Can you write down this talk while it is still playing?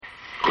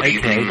Good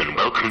evening and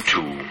welcome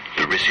to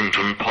the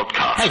Rissington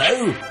Podcast.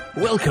 Hello,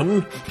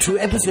 welcome to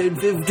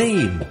episode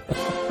 15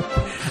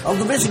 of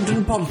the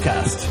Rissington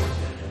Podcast.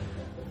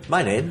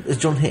 My name is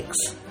John Hicks.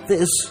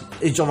 This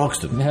is John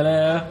Oxton.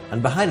 Hello.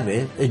 And behind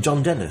me is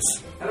John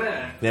Dennis.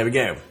 Hello. There we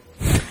go.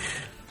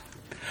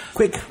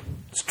 Quick,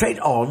 straight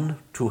on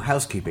to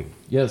housekeeping.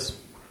 Yes.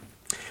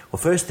 Well,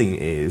 first thing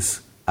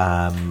is,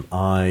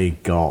 I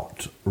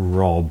got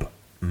Rob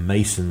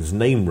Mason's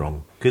name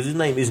wrong. Because his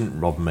name isn't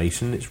Rob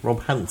Mason, it's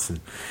Rob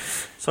Hanson.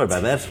 Sorry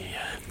about that.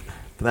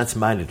 But that's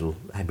my little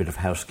bit of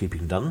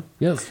housekeeping done.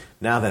 Yes.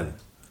 Now then,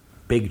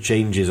 big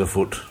changes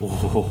afoot.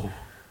 Oh,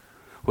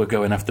 we're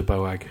going after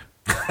Boag.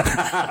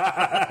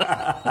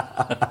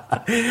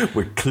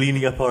 We're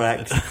cleaning up our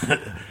act.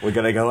 We're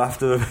going to go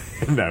after them.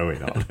 No, we're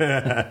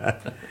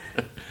not.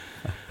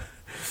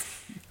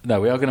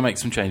 No, we are going to make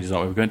some changes,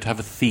 aren't we? We're going to have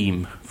a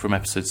theme from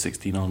episode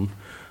 16 on.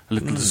 A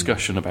little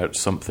discussion about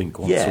something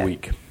once a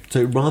week.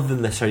 So rather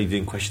than necessarily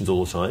doing questions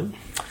all the time,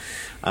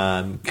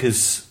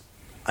 because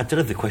I don't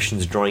know if the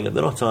questions are drying up.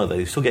 They're not, are they?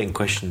 They're still getting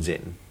questions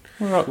in.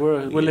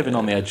 We're living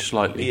on the edge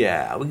slightly.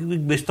 Yeah,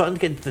 we're starting to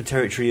get into the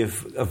territory of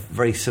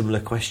very similar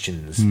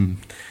questions. And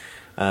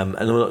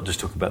we're not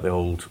just talking about the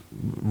old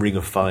Ring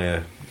of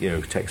Fire,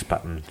 text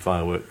pattern,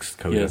 fireworks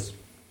code. Yes.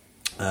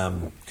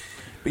 But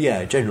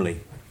yeah, generally,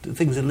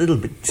 things are a little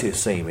bit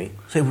samey.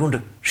 So we want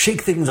to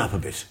shake things up a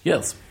bit.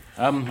 Yes.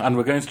 And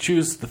we're going to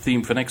choose the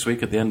theme for next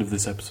week at the end of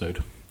this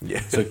episode.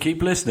 Yeah. So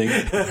keep listening.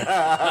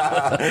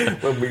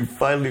 When we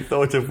finally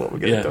thought of what we're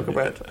going to talk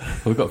about.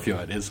 We've got a few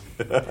ideas.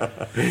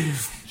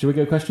 Shall we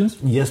go questions?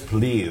 Yes,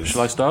 please.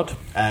 Shall I start?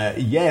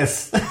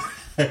 Yes.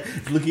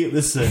 Looking at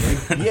this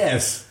survey.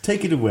 Yes.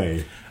 Take it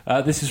away.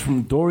 This is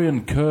from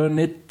Dorian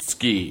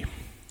Kernitsky.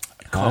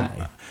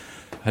 Hi.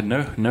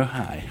 No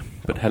hi,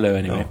 but hello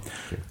anyway.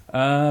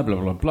 Oh, okay.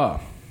 Blah, blah, blah.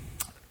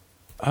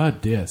 Oh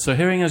dear. So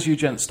hearing as you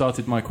gents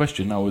started my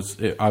question, I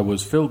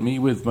was filled me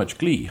with much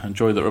glee and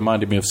joy that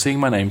reminded me of seeing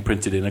my name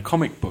printed in a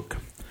comic book.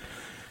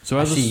 So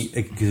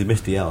because it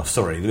missed the L.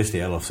 Sorry, they missed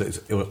the L off.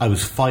 So I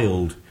was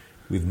filed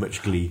with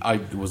much glee. I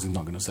was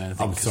not going to say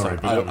anything. I'm sorry,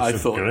 but I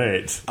thought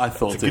great. I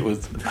thought it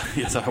was.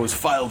 Yes, I was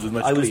filed with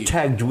much glee. I was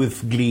tagged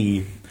with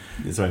glee.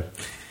 Sorry.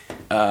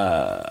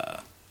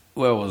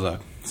 Where was I?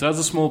 So as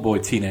a small boy,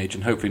 teenage,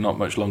 and hopefully not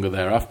much longer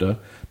thereafter,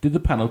 did the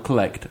panel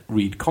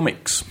read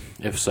comics?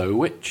 If so,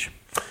 which?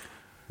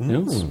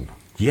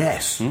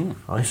 Yes,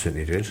 I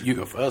certainly did. You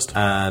go first.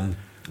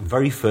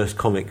 Very first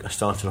comic, I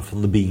started off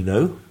on the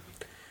Beano,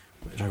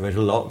 which I read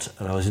a lot,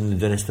 and I was in the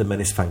Dennis the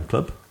Menace fan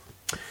club.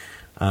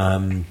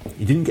 You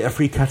didn't get a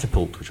free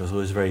catapult, which I was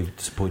always very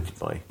disappointed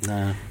by.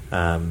 No.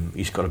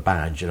 You just got a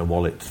badge and a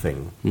wallet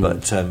thing,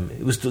 but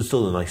it was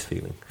still a nice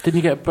feeling. Didn't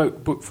you get a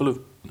book full of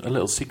a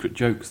little secret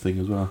jokes thing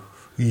as well?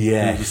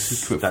 Yes, a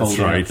secret that's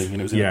folder right. Thing,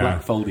 and it was in a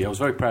black folder. I was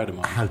very proud of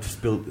mine. How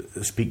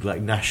to speak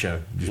like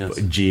Nasher. Just put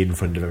a G in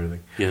front of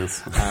everything.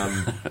 Yes.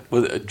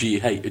 Well, a G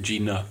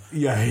no.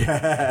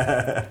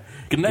 Yeah.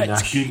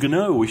 Gnash.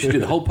 We should do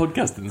the whole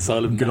podcast in the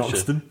silent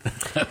Nasher.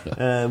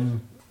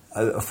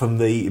 From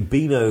the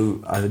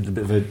Beano, I had a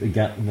bit of a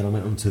gap, and then I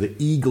went on to the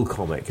Eagle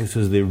comic. This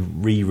was the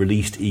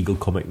re-released Eagle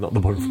comic, not the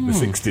one from the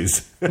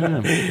 60s.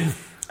 Yeah.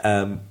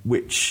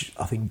 Which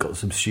I think got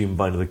subsumed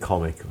by another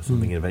comic or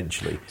something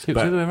eventually. So it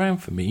was the other way around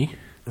for me.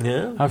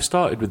 Yeah. I've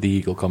started with the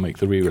Eagle comic,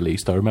 the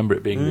re-released. I remember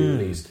it being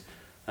re-released.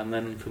 And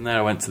then from there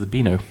I went to the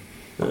Beano.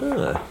 So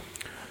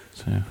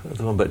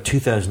the one, but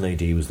 2000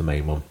 AD was the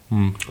main one.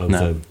 I was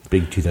a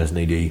big 2000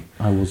 AD.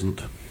 I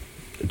wasn't.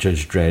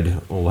 Judge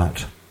Dredd, all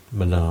that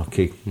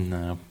malarkey.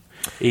 No.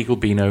 Eagle,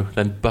 Beano,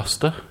 then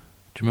Buster.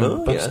 Do you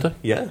remember Buster?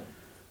 Yeah.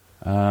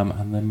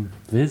 And then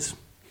Viz.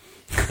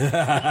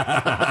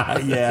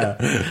 Yeah.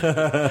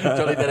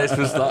 Johnny Dennis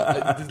was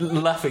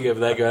laughing over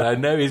there going, I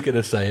know he's going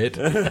to say it.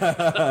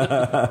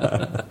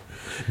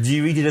 Do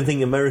you read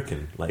anything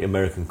American? Like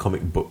American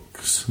comic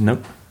books?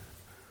 Nope.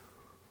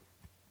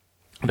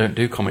 I don't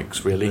do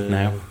comics really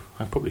now.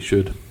 I probably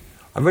should.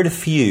 I read a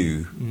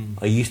few.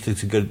 I used to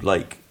go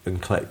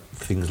and collect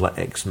things like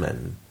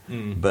X-Men.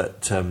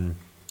 But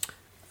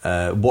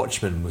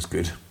Watchmen was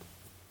good.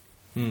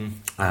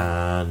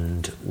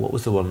 And what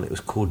was the one that was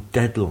called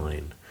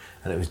Deadline?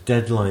 And it was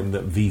Deadline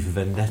that V for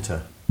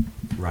Vendetta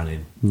ran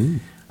in.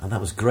 And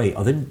that was great.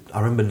 I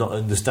remember not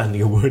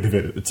understanding a word of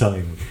it at the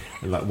time,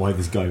 and why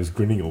this guy was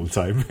grinning all the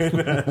time.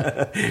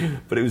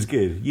 But it was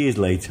good. Years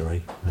later,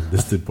 I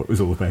understood what it was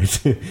all about.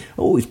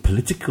 Oh, it's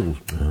political.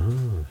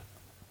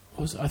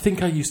 I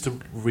think I used to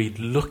read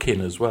Look-In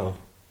as well.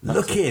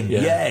 Look-In,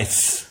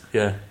 yes.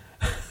 Yeah.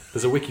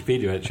 There's a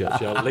Wikipedia entry,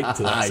 actually. I'll link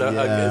to that. So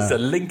it's a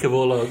link of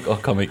all our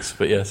comics,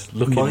 but yes,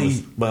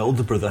 Look-In. My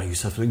older brother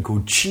used to have something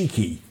called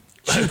Cheeky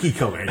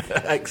comic.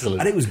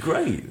 Excellent. And it was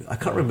great. I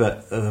can't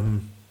remember.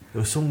 There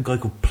was some guy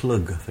called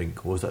Plug, I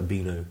think, or was that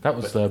Beano? That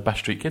was Bash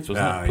Street Kids,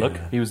 wasn't it? Plug.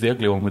 Yeah. He was the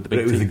ugly one with the big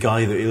teeth. It was teeth. the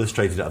guy that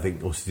illustrated it, I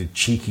think, also did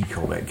Cheeky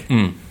comic.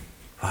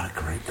 What a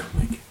great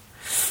comic.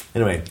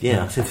 Anyway,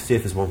 see if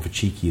there's one for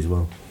Cheeky as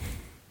well.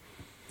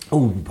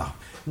 Oh,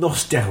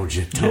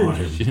 Nostalgia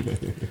time.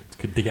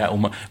 Could dig out all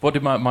my... What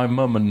did my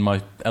mum and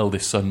my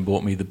eldest son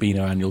bought me the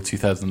Beano Annual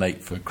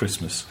 2008 for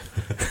Christmas.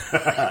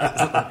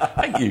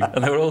 Thank you.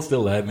 And they were all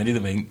still there, Minnie the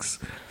Minx,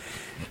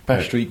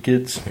 Bash Street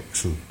Kids.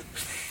 Excellent.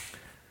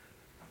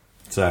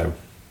 So,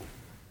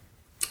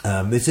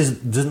 this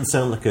doesn't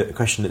sound like a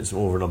question, it's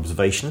more of an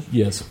observation.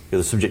 Yes.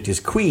 The subject is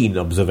Queen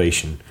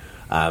observation.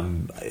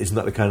 Isn't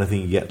that the kind of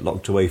thing you get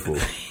locked away for?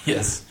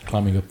 Yes.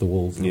 Climbing up the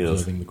walls and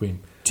observing the Queen.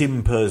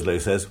 Tim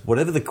Perslow says,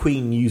 whatever the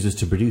Queen uses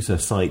to produce her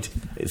site,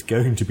 it's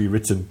going to be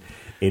written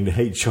in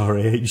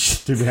HRH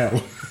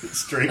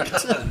strict.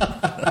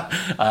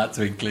 I had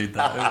to include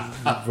that.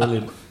 It was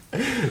brilliant.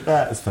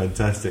 That's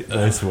fantastic.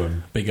 Nice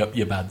one. Big up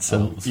your bad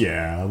selves.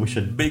 Yeah, I wish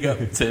I'd... Big up,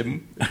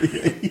 Tim.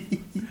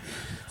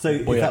 So,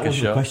 if that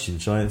wasn't a question,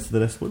 shall I answer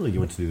the next one, or you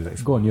want to do the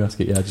next one? Go on, you ask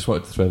it. Yeah, I just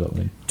wanted to throw that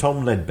one in.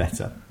 Tom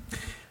Ledbetter.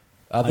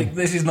 I think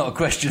this is not a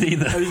question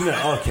either. Oh, isn't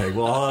it? Okay,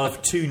 well, I'll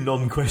have 2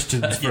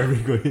 non-questions for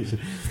every question.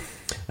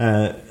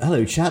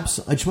 Hello, chaps.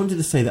 I just wanted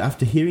to say that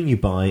after hearing you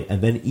buy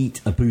and then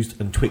eat a Boost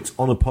and Twix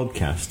on a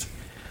podcast,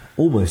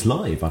 almost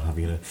live, I'm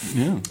having that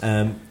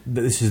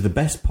this is the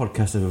best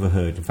podcast I've ever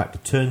heard. In fact, I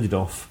turned it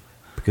off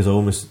because I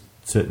almost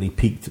certainly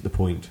peaked at the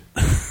point.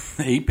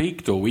 He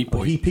peaked or we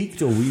peaked? He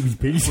peaked or we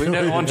peaked. We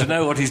don't want to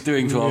know what he's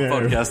doing to our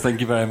podcast, thank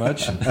you very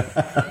much.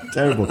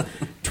 Terrible.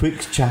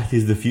 Twix chat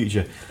is the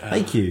future.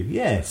 Thank you,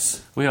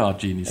 yes. We are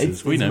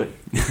geniuses, we know.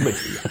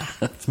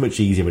 It's much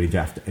easier when you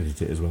have to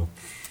edit it as well.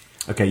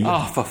 Okay.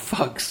 Oh, for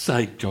fuck's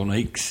sake, John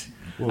Aches.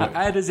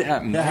 How does it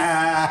happen?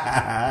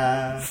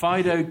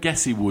 Fido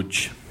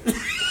Gessywudge.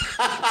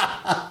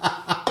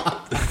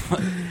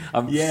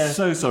 I'm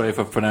so sorry if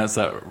I've pronounced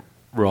that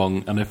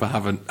wrong, and if I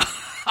haven't...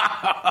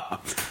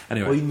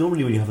 Anyway. Well,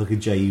 normally when you have like a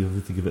J, you have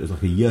to think of it as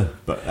like a Y,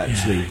 but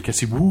actually...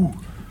 Gessywoo.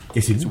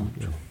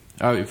 Gessywoo.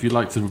 Oh, if you'd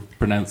like to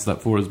pronounce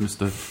that for us,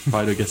 Mr.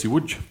 Fido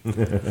Gessywudge.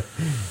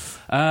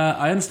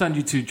 I understand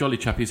you two jolly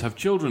chappies have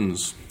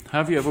childrens.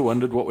 Have you ever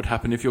wondered what would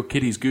happen if your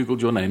kiddies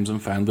Googled your names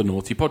and found the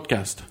naughty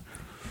podcast?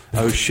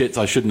 Oh shit,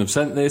 I shouldn't have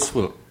sent this.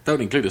 Well,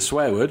 don't include a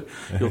swear word.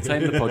 You'll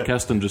tame the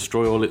podcast and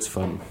destroy all its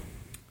fun.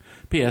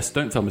 P.S.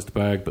 Don't tell Mr.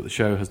 Berg, but the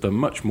show has done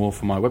much more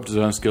for my web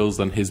design skills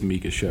than his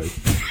meagre show.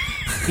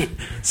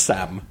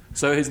 Sam.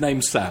 So his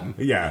name's Sam.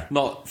 Yeah.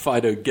 Not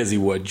Fido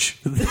Gessywudge.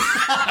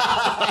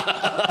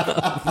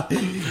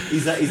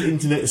 Is that his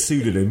internet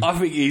pseudonym? I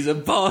think he's a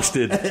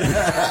bastard.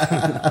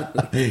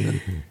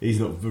 He's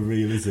not for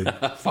real, is he?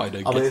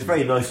 Fido I mean, it's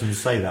very nice of him to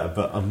say that,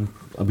 but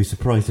I'll be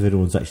surprised if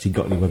anyone's actually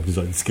got any web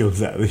design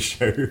skills out of this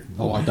show.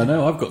 Oh, I don't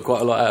know. I've got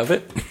quite a lot out of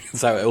it.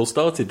 That's how it all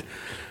started.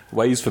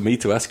 Ways for me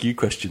to ask you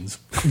questions.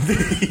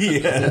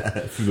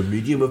 Yeah, through the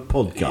medium of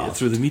podcast. Yeah,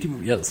 through the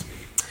medium, yes.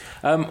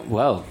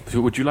 Well,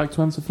 would you like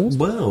to answer first?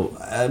 Well,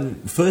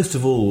 first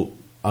of all,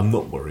 I'm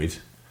not worried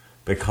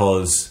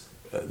because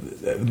at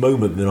the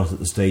moment they're not at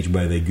the stage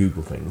where they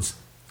Google things.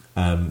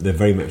 They're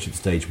very much at the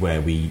stage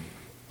where we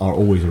are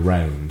always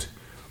around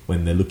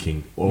when they're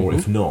looking, or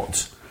if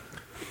not,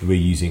 we're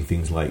using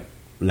things like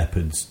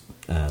Leopard's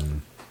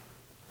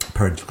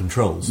parental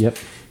controls. Yep.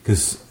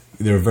 Because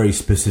there are very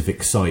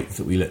specific sites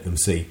that we let them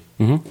see,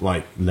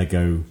 like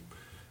Lego,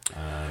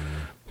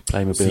 Playmobil,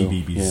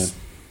 CBeebies,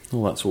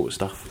 all that sort of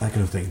stuff. that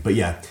kind of thing. But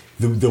yeah,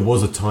 there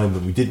was a time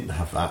when we didn't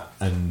have that,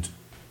 and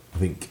I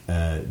think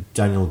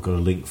Daniel got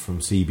a link from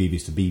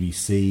CBeebies to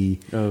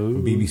BBC. Oh.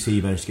 From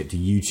BBC managed to get to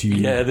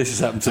YouTube. Yeah, this has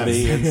happened to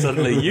me, and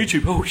suddenly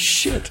YouTube. Oh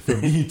shit! From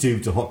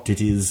YouTube to Hot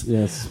Titties.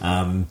 Yes.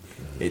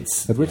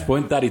 It's At which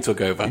point, Daddy took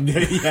over.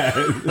 yeah.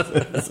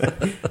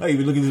 Oh, you've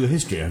been looking into the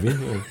history, have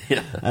you?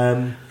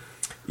 Yeah.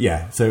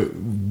 Yeah. So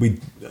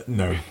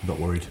no, not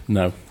worried.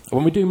 No.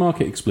 When we do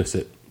mark it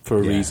explicit for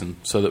a Yeah. reason,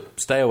 so that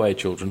stay away,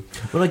 children.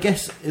 Well, I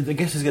guess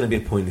there's going to be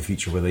a point in the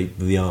future where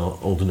they are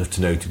old enough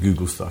to know to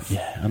Google stuff.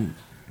 Yeah. And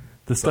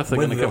the stuff they're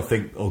When going to they'll come.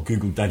 think, "Oh,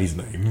 Google Daddy's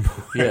name."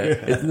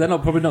 Yeah, they're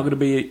probably not going to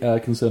be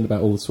concerned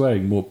about all the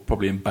swearing. More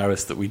probably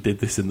embarrassed that we did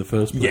this in the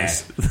first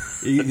place.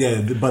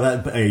 Yeah. By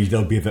that age,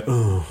 they'll be a bit,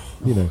 "Oh,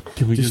 You know,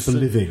 Can we just for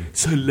living."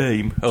 So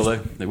lame.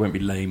 Although it won't be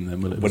lame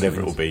then, will it?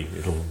 Whatever it'll be,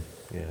 it'll.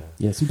 Yeah.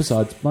 yes. And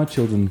besides, my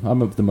children,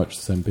 I'm of the much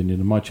the same opinion,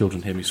 and my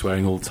children Hear me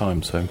swearing all the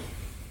time. So,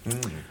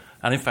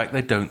 and in fact,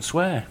 they don't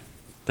swear.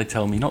 They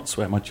tell me not to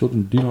swear. My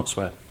children do not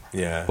swear.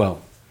 Yeah.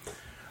 Well,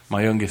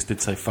 my youngest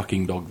did say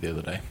 "fucking dog" the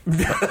other day.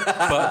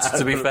 But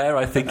to be fair,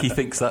 I think he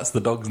thinks that's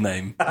the dog's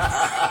name.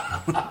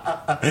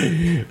 Well,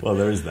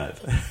 there is that.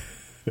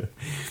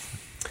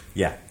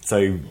 Yeah.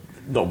 So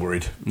not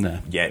worried. No.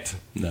 Yet.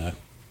 No.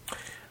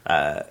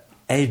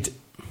 Ed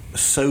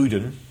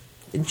Soden.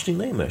 Interesting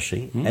name,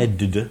 actually. Ed,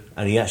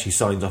 and he actually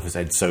signs off as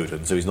Ed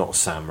Soden, so he's not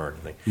Sam or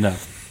anything. No.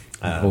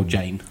 Or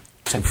Jane.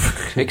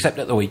 Except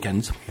at the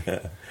weekends.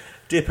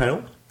 Dear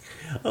panel,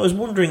 I was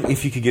wondering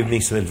if you could give me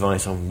some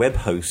advice on web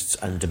hosts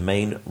and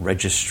domain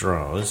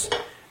registrars,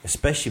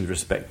 especially with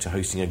respect to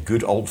hosting a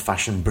good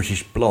old-fashioned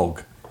British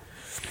blog.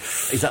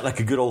 Is that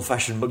like a good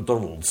old-fashioned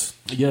McDonald's?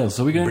 Yeah,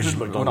 so we're British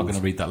not McDonald's. going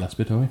to read that last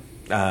bit, are we?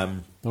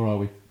 Or are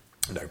we?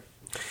 No.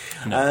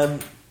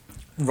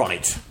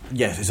 Right.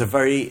 Yes, it's a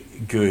very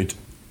good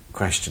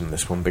question,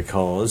 this one,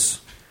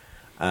 because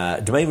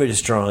Domain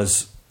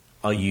registrars,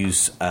 I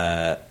use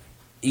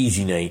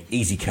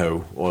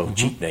EasyCo, or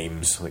Cheap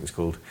Names, I think it's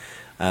called,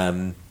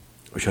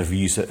 which I've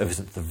used ever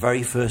since the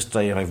very first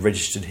day I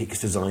registered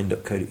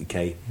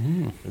hicksdesign.co.uk,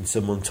 and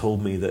someone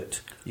told me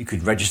that you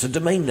could register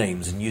domain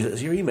names and use it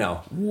as your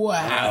email. Wow.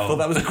 I thought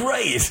that was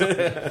great.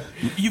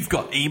 You've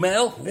got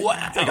email?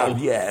 Wow.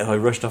 Yeah, I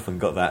rushed off and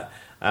got that.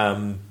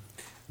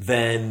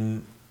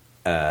 Then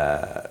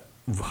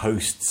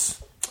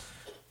hosts.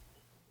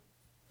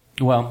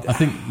 Well, I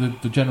think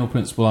the general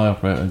principle I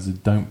operate is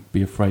don't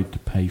be afraid to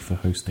pay for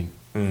hosting.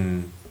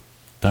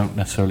 Don't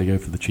necessarily go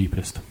for the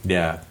cheapest.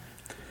 Yeah.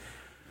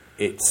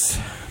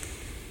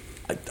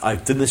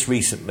 I've done this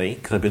recently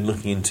because I've been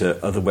looking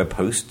into other web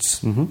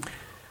hosts.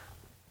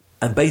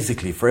 And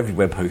basically, for every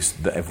web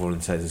host that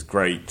everyone says is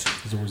great,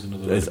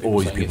 there's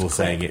always people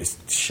saying it's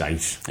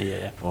shite,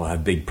 or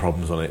have big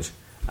problems on it.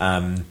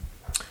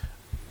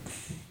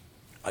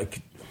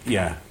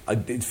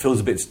 It feels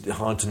a bit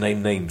hard to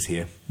name names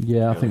here.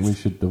 Yeah, I think we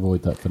should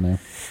avoid that for now.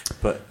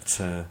 But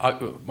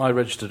my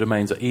registered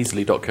domains are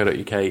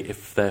easily.co.uk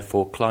if they're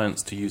for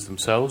clients to use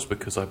themselves,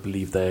 because I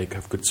believe they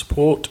have good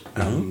support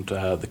and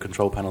the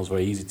control panel is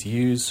very easy to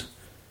use.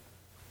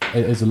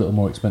 It is a little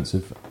more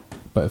expensive,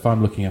 but if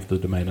I'm looking after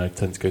the domain, I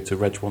tend to go to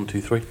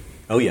Reg123.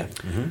 Oh yeah,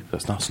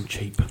 That's nice and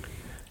cheap.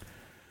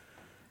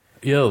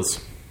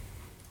 Yes.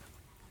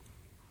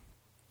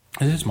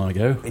 This is my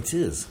go. it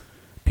is.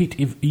 Pete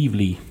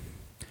Evely.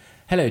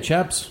 Hello,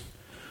 chaps.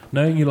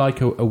 Knowing you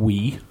like a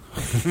wee,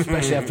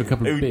 especially after a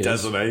couple of Who beers,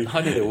 doesn't, eh?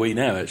 I need a wee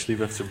now, actually.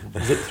 We have to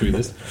zip through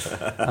this.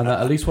 and that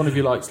at least one of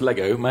you likes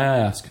Lego, may I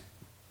ask,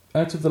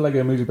 out of the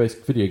Lego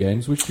movie-based video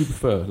games, which do you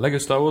prefer? Lego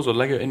Star Wars or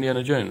Lego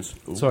Indiana Jones?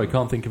 Sorry,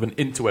 can't think of an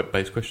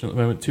interweb-based question at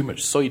the moment. Too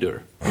much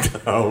cider.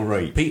 Oh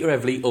right, Peter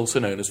Evely, also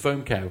known as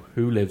Foam Cow,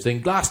 who lives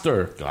in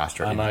Gloucester.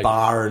 and I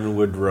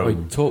Barnwood I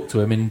Road. talk to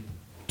him in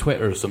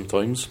Twitter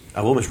sometimes.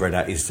 I've almost read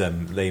out his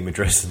name,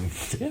 address,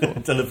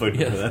 and telephone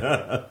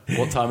number.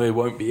 What time he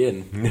won't be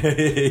in.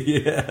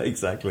 Yeah,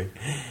 exactly.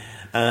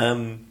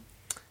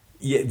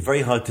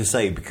 Very hard to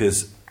say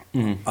because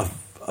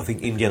I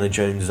think Indiana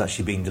Jones is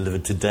actually being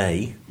delivered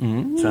today, so I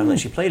haven't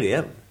actually played it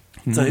yet.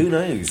 So who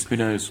knows? Who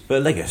knows?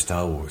 But Lego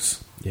Star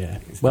Wars, Yeah.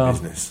 it's the Well,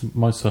 business.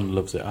 my son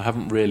Loves it. I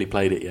haven't really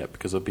played it yet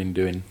because I've been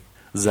doing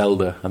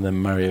Zelda and then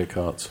Mario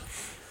Kart.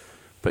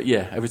 But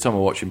yeah, every time I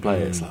watch him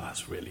play it, it's like,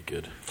 that's really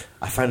good.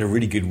 I found a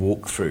really good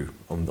walkthrough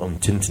on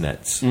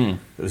Tinternet.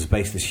 It was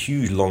based on this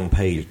huge long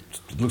page.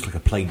 It looks like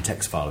a plain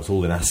text file. It's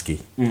all in ASCII.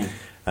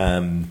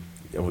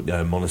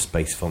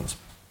 Monospace fonts.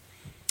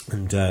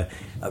 And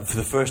for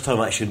the first time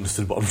I actually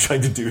understood what I'm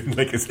trying to do in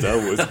Lego Star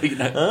Wars.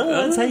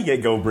 That's how you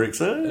get gold bricks.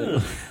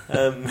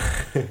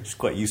 It's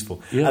quite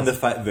useful. Yes. And the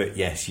fact that,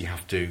 yes, you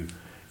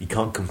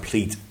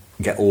can't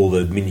get all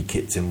the mini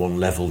kits in one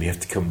level. You have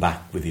to come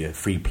back with your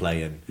free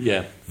play and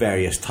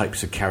various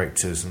types of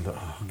characters. And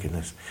oh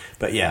goodness,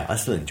 but yeah, I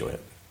still enjoy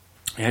it.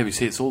 Yeah, you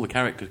see, it's all the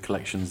character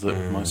collections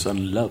that my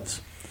son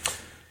loves.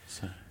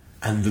 So.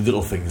 And the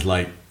little things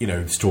like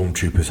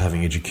stormtroopers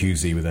having a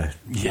jacuzzi with their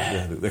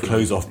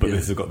clothes off, but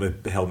they've got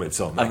the helmets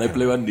on And their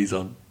blue undies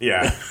on.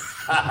 Yeah,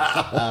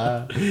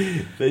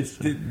 it's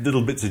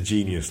little bits of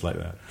genius like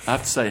that. I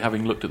have to say,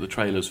 having looked at the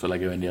trailers for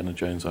Lego Indiana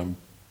Jones, I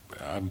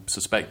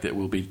suspect it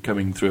will be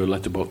coming through a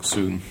letterbox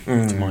soon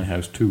to my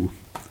house too.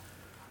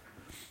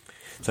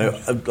 So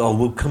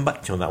we'll come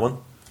back to you on that one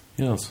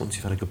Yes. once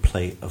you've had a good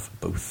play of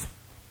both.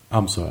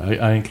 I'm sorry,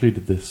 I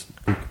included this.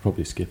 We could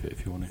probably skip it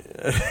if you want it.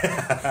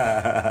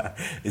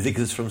 Is it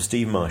because it's from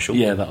Steve Marshall?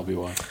 Yeah, that'll be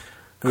why.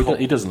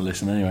 He doesn't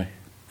listen anyway.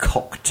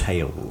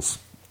 Cocktails.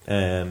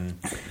 I'm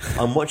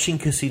watching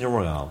Casino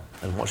Royale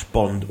and watched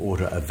Bond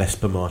order a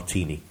Vespa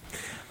Martini.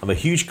 I'm a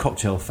huge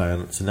cocktail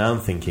fan, so now I'm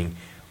thinking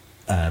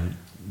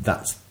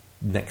that's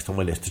next on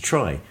my list to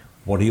try.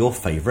 What are your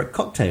favourite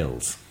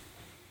cocktails?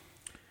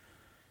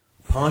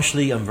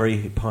 Partially, I'm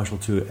very partial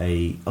to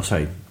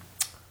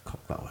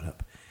cock that one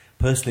up.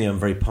 Personally, I'm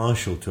very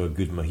partial to a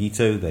good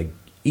mojito. They're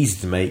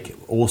easy to make,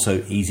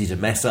 also easy to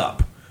mess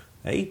up.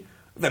 Then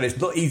it's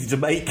not easy to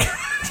make.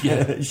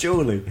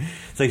 Surely.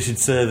 So it should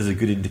serve as a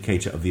good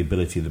indicator of the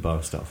ability of the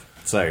bar staff.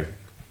 So,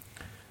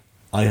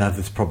 I have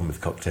this problem with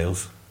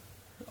cocktails.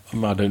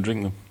 I don't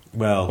drink them.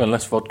 Well,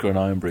 unless vodka and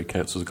iron brew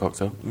counts as a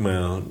cocktail.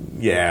 Well,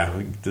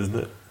 yeah, doesn't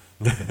it?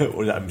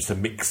 Or is that just a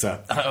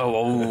mixer?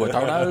 Oh, I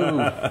don't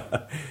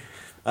know.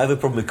 I have a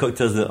problem with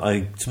cocktails that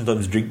I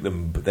sometimes drink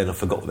them, but then I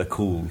forgot what they're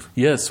called.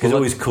 Yes, because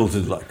always called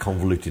with like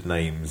convoluted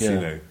names.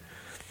 Yeah.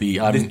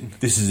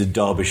 This is a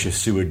Derbyshire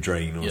sewer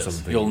drain or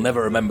something. You'll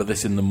never remember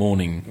this in the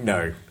morning.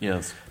 No.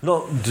 Yes.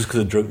 Not just because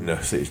of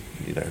drunkenness. It's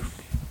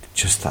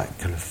just that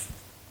kind of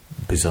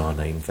bizarre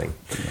name thing.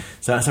 Yeah.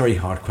 So that's a very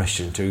hard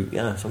question to.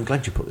 Yeah. So I'm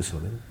glad you put this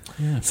one in.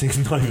 Yeah. Since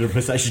neither of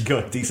us actually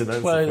got a decent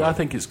answer. Well, I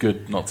think it's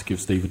good not to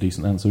give Steve a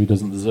decent answer. He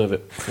doesn't deserve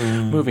it.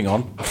 Moving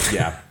on.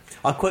 Yeah.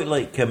 I quite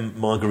like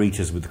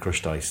margaritas with the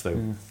crushed ice,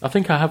 though. I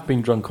think I have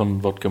been drunk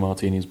on vodka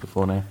martinis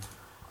before now.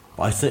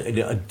 But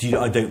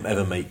I don't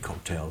ever make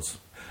cocktails.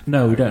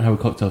 No, we don't have a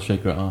cocktail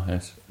shaker at our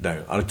house.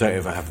 No, I don't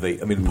ever have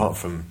apart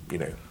from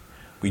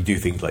We do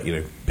things like,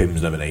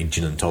 Pim's lemonade,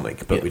 gin and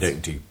tonic, but we Yes.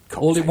 don't do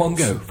cocktails. All in one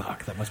go.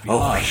 Fuck, that must be Oh,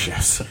 hard.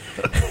 yes.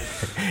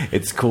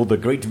 It's called the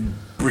Great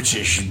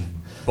British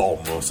Bomb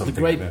or something.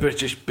 The Great like that.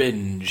 British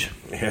Binge.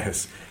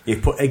 Yes. You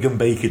put egg and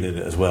bacon in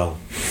it as well.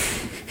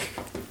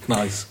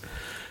 Nice.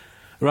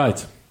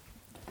 Right.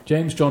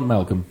 James John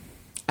Malcolm.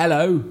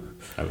 Hello.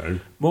 Hello.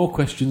 More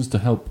questions to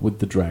help with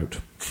the drought.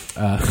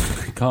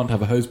 Can't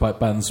have a hosepipe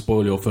ban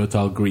spoil your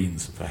fertile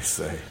greens. I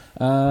say.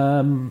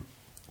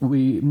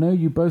 We know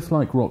you both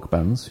like rock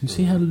bands. You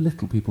see how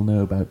little people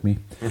know about me.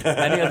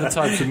 Any other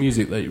types of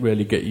music that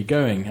really get you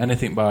going?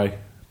 Anything by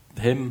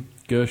him,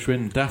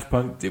 Gershwin, Daft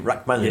Punk?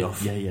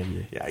 Rachmaninoff. Yeah. Yeah.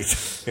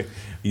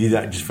 You did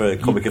that just for a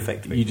comic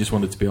effect. You just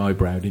wanted to be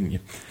eyebrow, didn't you?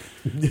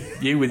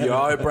 You with your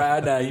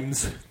eyebrow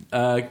names.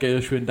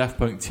 Gershwin, Daft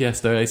Punk,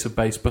 Tiesto, Ace of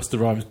Base, Busta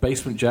Rhymes,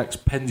 Basement Jacks,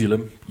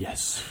 Pendulum.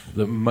 Yes.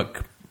 The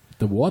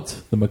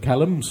what? The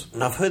McCallums?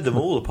 And I've heard them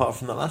all apart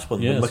from that last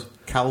one. Yes. The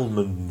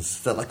McCallmans.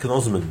 Is that like an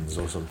Osmonds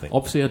or something?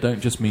 Obviously, I don't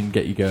just mean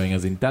get you going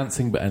as in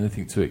dancing, but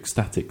anything from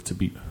ecstatic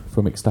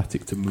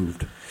to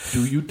moved.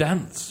 Do you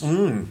dance? Well,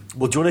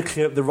 do you want to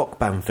clear up the rock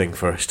band thing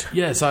first?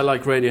 Yes, I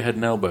like Radiohead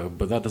and Elbow,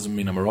 but that doesn't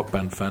mean I'm a rock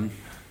band fan.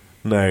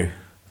 No.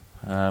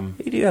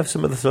 You do have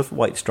some other stuff.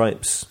 White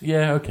Stripes,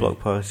 Yeah, okay. Block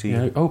Party.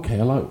 Yeah,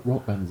 okay, I like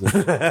rock bands.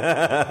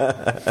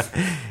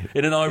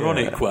 In an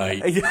ironic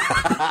way.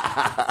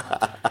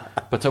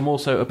 But I'm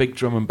also a big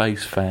drum and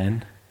bass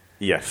fan,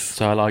 Yes.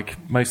 so I like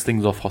most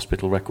things off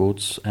Hospital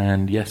Records,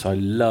 and yes, I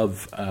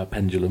love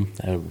Pendulum.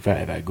 They're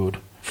very, very good.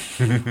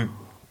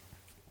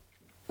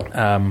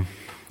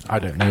 I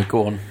don't know,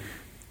 go on.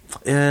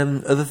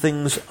 Other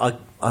things,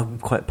 I'm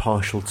quite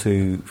partial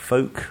to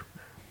folk,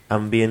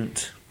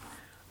 ambient.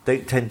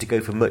 Don't tend to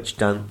go for much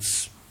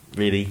dance,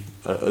 really,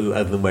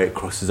 other than where it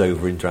crosses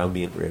over into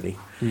ambient, really.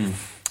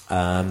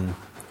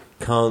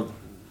 Can't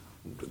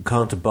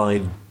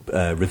abide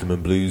rhythm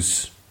and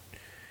blues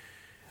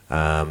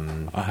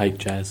I hate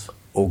jazz.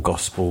 or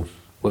gospel.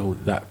 Well,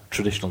 that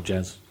traditional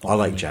jazz. I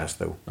like jazz,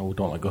 though. No, we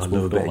don't like I gospel.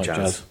 love a We don't bit like of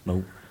jazz. jazz.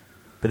 No.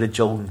 Bit of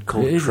John It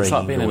Coltrane is, it's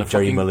like being in or a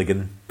Jerry fucking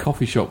Mulligan.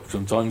 coffee shop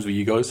sometimes with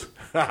you guys.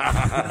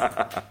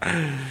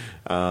 Trying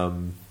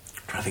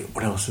to think,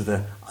 what else is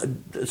there?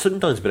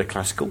 Sometimes a bit of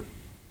classical.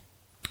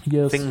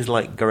 Yes. Things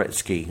like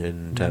Goretzky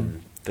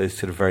and those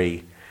sort of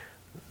very,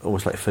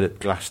 almost like Philip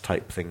Glass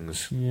type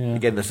things. Yeah.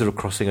 Again, they're sort of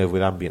crossing over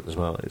with ambient as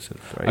well. It's sort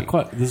of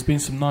very... There's been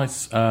some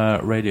nice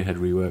Radiohead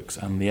reworks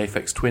and the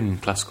Aphex Twin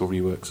classical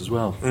reworks as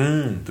well.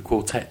 The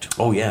quartet.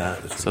 Oh, yeah.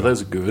 So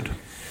those are good.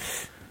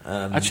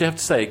 Actually, I have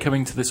to say,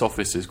 coming to this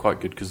office is quite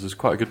good because there's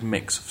quite a good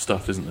mix of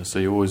stuff, isn't there? So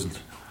you always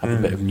have a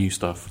bit of new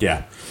stuff.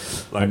 Yeah.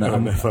 Like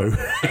MFO.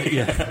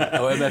 Yeah.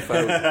 Oh,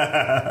 MFO.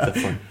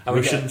 Definitely. And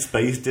we Russian get-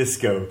 space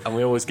disco. And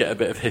we always get a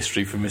bit of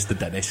history from Mr.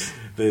 Dennis.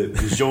 The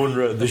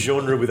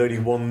genre with only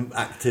one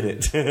act in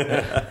it.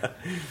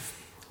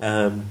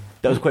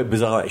 That was quite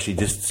bizarre, actually,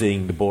 just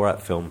seeing the Borat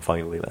film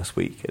finally last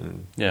week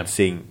and Yeah.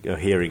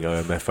 hearing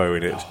OMFO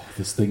in it.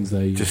 There's things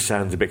they... Just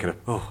sounds a bit kind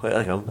of,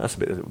 hang on, that's a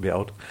bit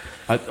odd.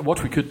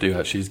 What we could do,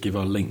 actually, is give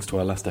our links to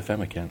our Last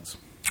FM accounts.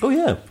 Oh,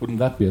 yeah. Wouldn't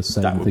that be a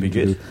sane That would thing be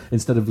to good. do?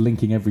 Instead of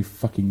linking every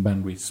fucking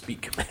band we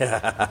Speak.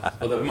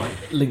 Although we might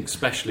link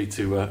specially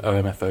to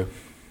OMFO.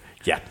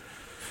 Yeah.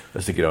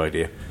 That's a good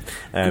idea.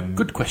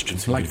 Good question.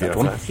 I like Good that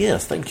idea. one.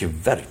 Yes, thank you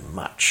very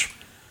much.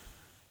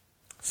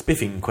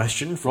 Spiffing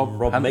question from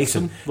Rob Hanson?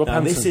 Mason. Rob Now,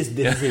 Hanson.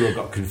 This is who I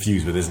got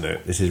confused with, isn't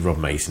it? This is Rob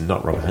Mason,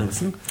 not Rob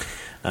Hanson.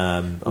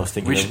 I was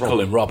thinking We of should Rob.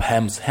 call him Rob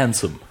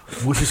Handsome.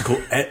 We should call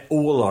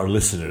all our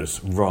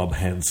listeners Rob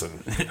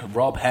Hanson.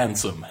 Rob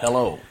Handsome.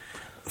 Hello.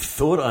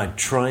 Thought I'd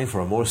try for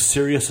a more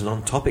serious and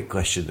on-topic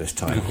question this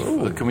time.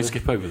 Can we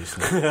skip over this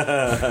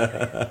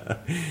one?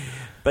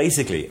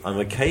 Basically, I'm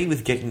okay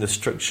with getting the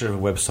structure of a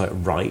website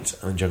right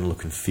and the general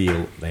look and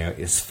feel layout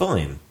is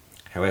fine.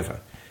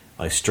 However,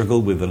 I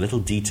struggle with the little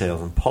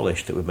details and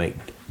polish that would make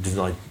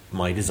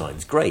my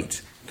designs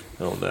great.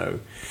 Oh no.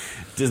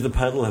 Does the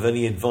panel have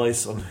any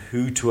advice on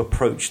who to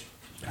approach?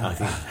 I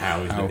think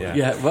how, isn't it?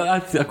 Yeah, well, I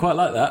quite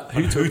like that.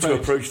 Who to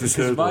approach this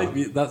Because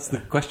hurdle? that's the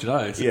question I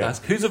always Yeah.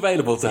 ask. Who's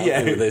available to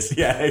help me with this?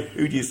 Yeah,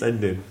 who do you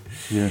send in?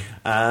 Yeah.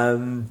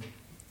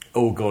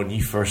 Go on,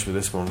 you first with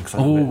this one. 'Cause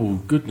I'm a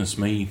Oh, goodness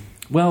me.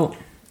 Well,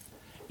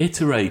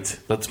 iterate.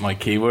 That's my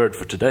key word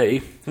for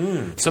today.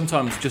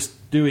 Sometimes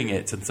just doing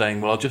it and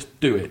saying, well, I'll just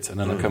do it, and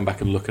then I'll come back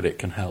and look at it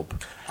can help.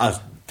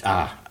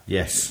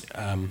 yes.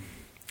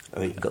 I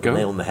think you got Go. the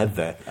nail on the head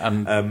there.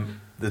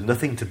 There's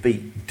nothing to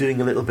beat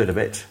doing a little bit of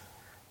it,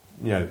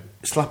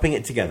 slapping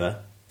it together,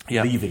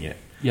 Yeah. leaving it.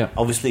 Yeah.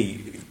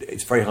 Obviously,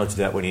 it's very hard to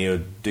do that when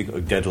you're doing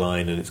a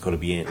deadline and it's got to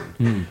be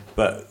in.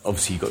 But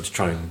obviously, you've got to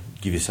try and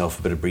give yourself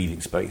a bit of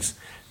breathing space.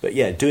 But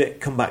yeah, do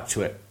it, come back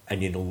to it,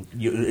 and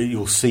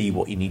you'll see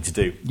what you need to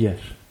do. Yes.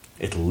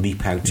 It'll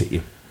leap out at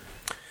you.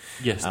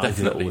 Yes, I do that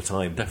definitely. all the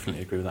time.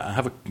 Definitely agree with that.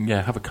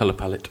 Have a colour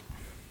palette.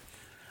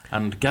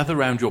 And gather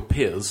round your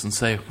peers and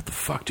say, what the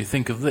fuck do you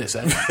think of this,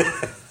 eh?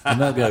 And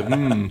they'll go,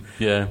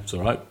 yeah, it's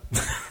all right.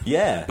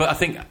 Yeah. But I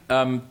think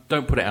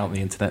don't put it out on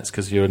the internet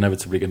because you're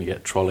inevitably going to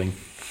get trolling.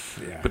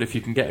 Yeah. But if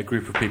you can get a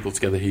group of people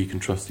together who you can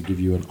trust to give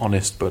you an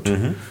honest but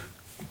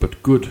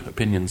good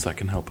opinions, that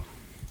can help.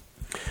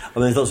 I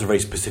mean, there's lots of very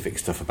specific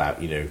stuff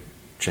about,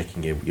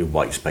 checking your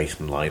white space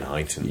and line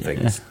height and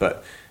things.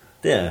 But,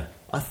 yeah,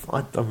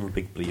 I'm a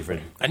big believer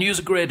in. And use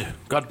a grid.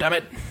 God damn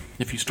it!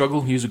 If you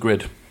struggle, use a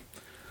grid.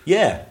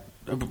 Yeah.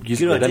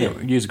 Use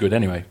a grid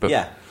anyway. But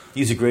yeah.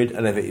 Use a grid,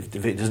 and if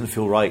it doesn't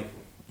feel right,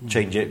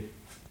 change it.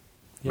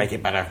 Yeah. Make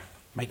it better.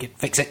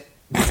 Fix it.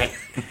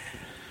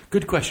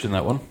 Good question,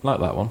 that one. Like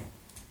that one.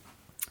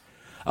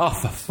 Oh,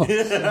 for fuck's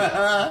sake.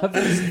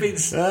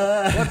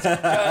 What's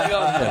going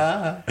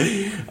on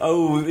here?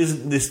 Oh,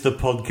 isn't this the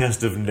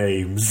podcast of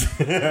names?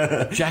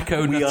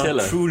 Jacko We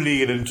Natilla. are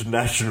truly an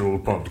international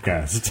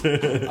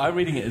podcast. I'm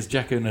reading it as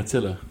Jacko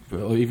Natilla,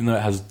 even though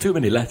it has too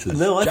many letters.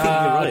 No, I think you're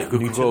right.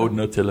 Jacko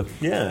Natilla.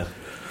 Yeah.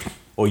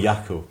 Or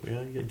Yakko.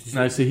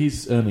 No, so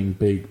he's earning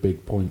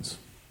big points.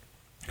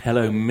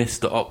 Hello,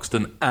 Mr.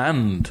 Oxton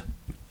and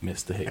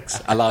Mr. Hicks.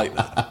 I like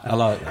that.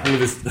 Well,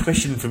 there's a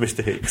question for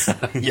Mr. Hicks.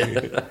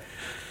 Yeah.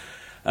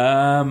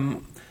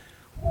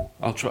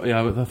 I'll try.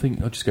 Yeah, I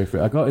think I'll just go for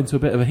it. I got into a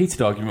bit of a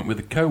heated argument with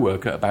a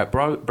co-worker about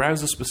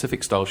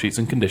browser-specific style sheets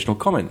and conditional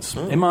comments.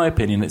 In my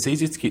opinion, it's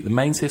easier to keep the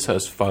main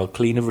CSS file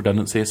clean of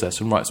redundant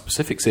CSS and write a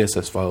specific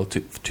CSS file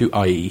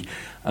to IE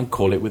and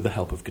call it with the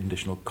help of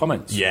conditional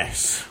comments.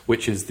 Yes.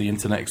 Which is the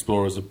Internet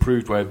Explorer's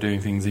approved way of doing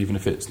things, even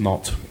if it's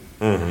not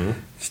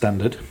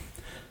standard.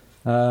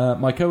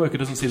 My co-worker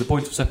doesn't see the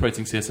point of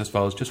separating CSS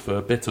files just for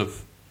a bit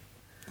of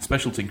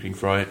special tinkering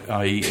for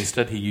IE.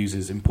 Instead, he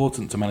uses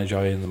important to manage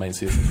IE in the main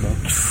CSS file.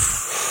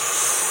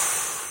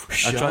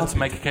 I tried to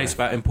make a case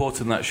about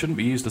important that shouldn't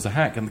be used as a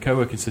hack, and the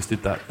co-worker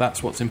insisted that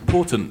that's what's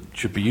important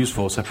should be used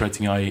for,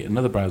 separating IE in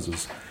other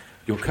browsers.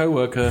 Your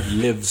co-worker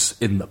lives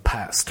in the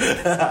past.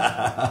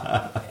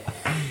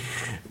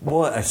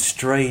 What a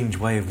strange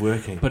way of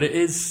working. But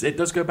it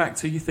does go back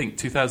to, you think,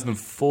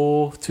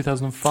 2004,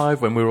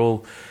 2005, when we were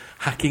all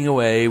hacking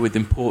away with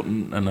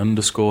important and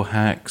underscore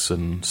hacks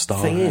and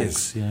star thing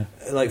hacks. Is,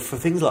 like for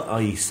things like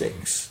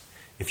IE6,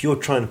 if you're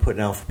trying to put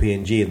an alpha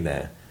PNG in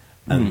there,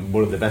 and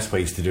one of the best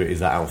ways to do it is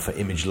that alpha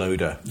image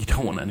loader. You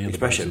don't want any other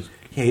expression. browsers.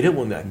 Yeah, you don't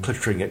want that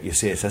cluttering at your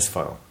CSS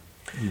file.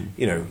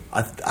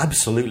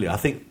 Absolutely. I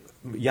think,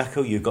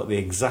 Yakko, you've got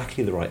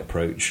exactly the right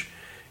approach.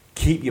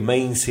 Keep your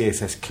main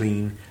CSS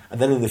clean, and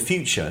then in the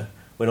future,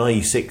 when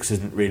IE6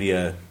 isn't really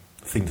a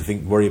thing to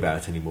worry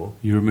about anymore,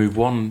 you remove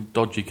one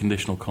dodgy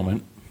conditional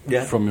comment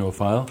from your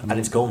file, and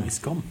it's gone. It's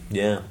gone.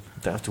 Yeah,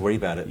 don't have to worry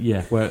about it.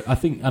 Yeah, well, I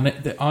think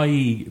the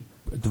IE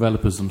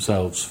developers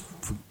themselves,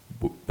 for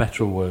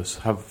better or worse,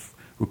 have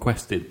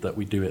requested that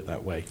we do it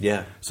that way.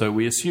 Yeah. So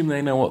we assume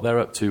they know what they're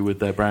up to with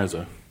their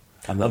browser,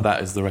 and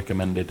that is the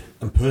recommended.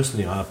 And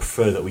personally, I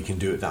prefer that we can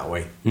do it that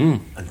way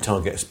and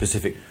target a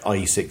specific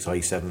IE6,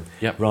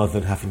 IE7, rather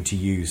than having to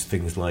use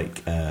things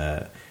like,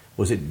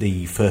 was it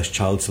the first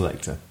child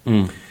selector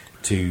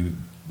to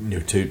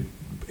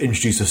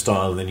introduce a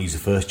style and then use the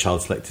first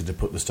child selector to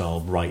put the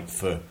style right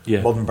for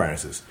modern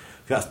browsers.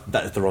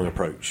 That is the wrong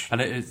approach.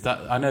 And it is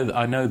that I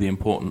know the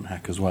important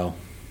hack as well,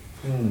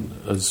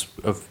 as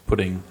of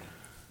putting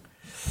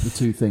the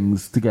two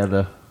things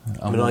together.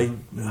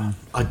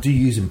 I do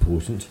use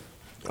important.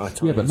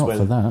 Yeah, but not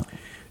for that.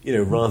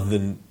 Rather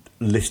than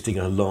listing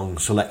a long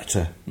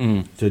selector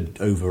to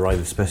override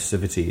the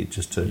specificity,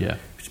 just to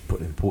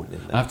put important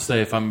in there. I have to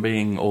say, if I'm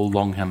being all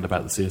longhand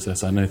about the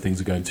CSS, I know things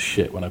are going to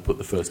shit when I put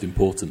the first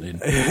important in.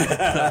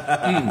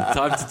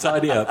 Time to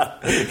tidy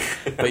up.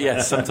 But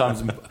yes,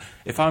 sometimes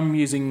if I'm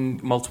using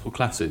multiple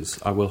classes,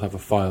 I will have a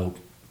file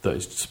that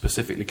is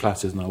specifically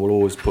classes, and I will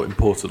always put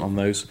important on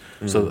those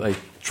so that they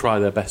try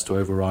their best to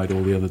override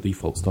all the other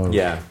default styles.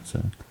 Yeah.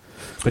 So.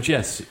 But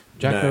yes,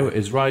 Jacko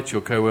is right.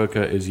 Your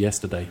co-worker is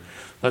yesterday.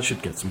 That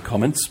should get some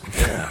comments.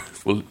 Yeah.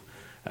 Well,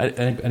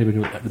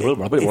 anybody?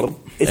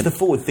 It's the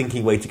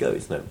forward-thinking way to go,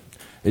 isn't it?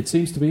 It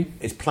seems to be.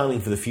 It's planning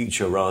for the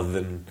future rather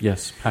than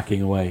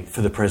hacking away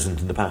for the present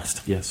and the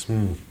past. Yes.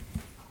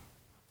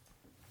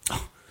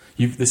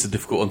 This is a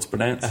difficult one to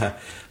pronounce.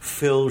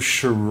 Phil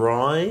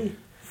Shirai.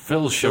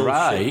 Phil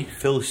Shirai.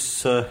 Phil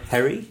Sir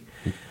Harry.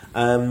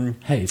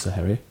 Hey, Sir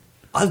Harry.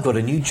 I've got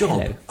a new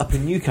job Hello. up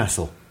in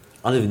Newcastle.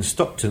 I live in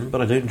Stockton, but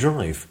I don't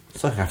drive,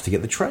 so I have to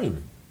get the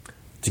train.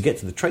 To get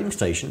to the train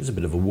station is a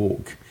bit of a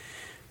walk.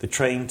 The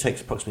train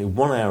takes approximately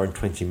 1 hour and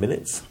 20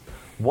 minutes.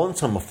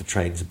 Once I'm off the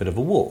train, it's a bit of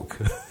a walk.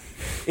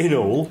 In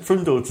all,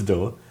 from door to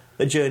door,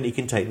 the journey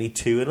can take me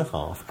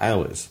 2.5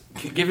 hours.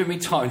 You're giving me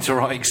time to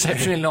write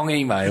exceptionally long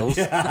emails.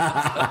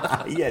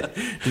 Yeah,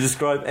 to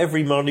describe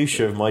every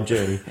minutiae of my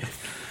journey.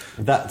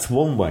 That's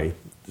one way.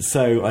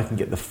 So I can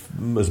get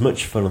as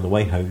much fun on the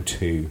way home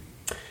too.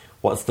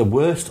 What's the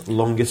worst,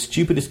 longest,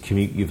 stupidest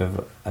commute you've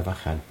ever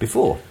had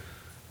before?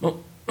 Well,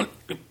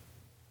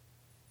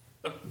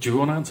 do you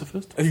want to answer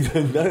first?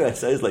 No, that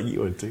sounds like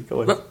you want to.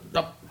 Go on.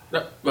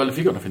 Well, if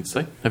you've got nothing to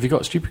say, have you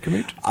got a stupid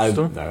commute?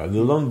 No,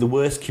 the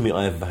worst commute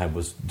I ever had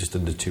was just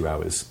under 2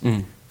 hours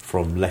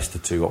from Leicester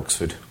to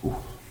Oxford. Ooh,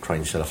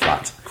 train set a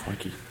flat.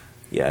 Crikey.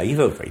 Yeah, you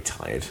felt very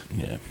tired.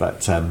 Yeah.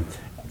 But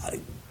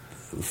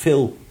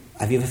Phil,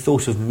 Have you ever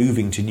thought of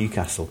moving to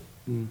Newcastle?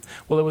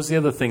 Well, there was the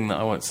other thing that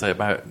I want to say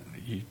about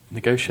you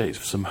negotiate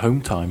for some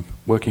home time,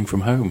 working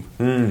from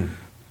home.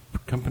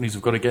 Companies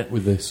have got to get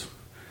with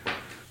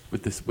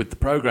the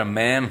program,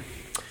 man.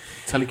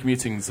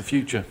 Telecommuting is the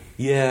future.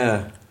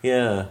 Yeah.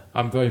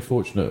 I'm very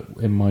fortunate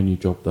in my new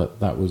job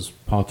that was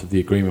part of the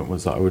agreement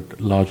was that I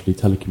would largely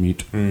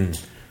telecommute.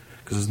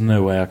 Because there's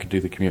no way I could do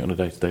the commute on a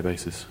day-to-day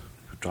basis.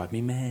 It would drive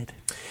me mad.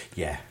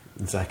 Yeah,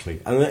 exactly.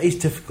 And it's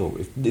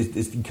difficult.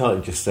 You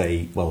can't just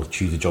say, well,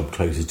 choose a job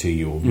closer to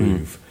you or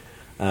move.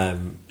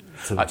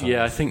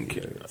 I think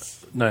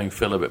knowing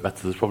Phil a bit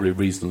better, there's probably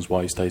reasons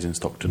why he stays in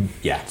Stockton.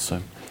 Yeah.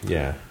 So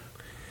yeah.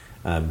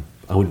 I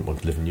wouldn't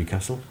want to live in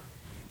Newcastle.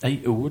 Hey,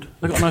 it would.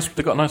 They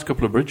got a nice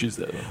couple of bridges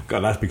there. Though. Got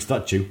a nice big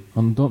statue.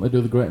 And don't they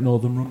do the Great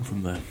Northern Run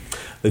from there?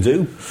 They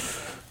do.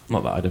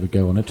 Not that I'd ever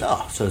go on it.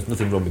 So there's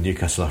nothing wrong with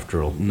Newcastle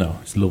after all. No,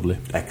 it's lovely.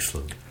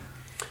 Excellent.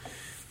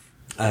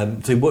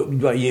 So what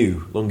about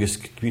you?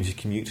 Longest community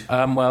commute?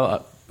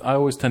 Well, I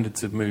always tended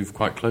to move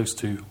quite close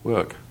to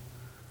work.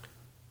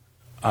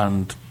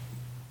 And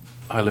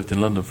I lived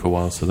in London for a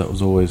while, so that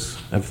was always...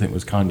 Everything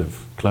was kind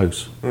of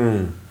close.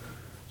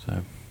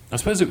 So I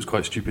suppose it was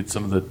quite stupid,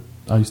 some of the...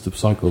 I used to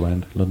cycle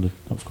around London.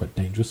 That was quite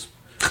dangerous.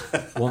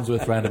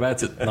 Wandsworth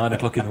roundabout at 9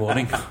 o'clock in the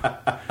morning.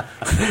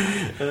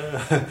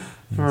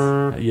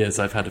 Yes,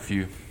 I've had a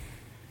few.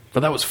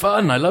 But that was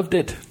fun. I loved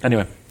it.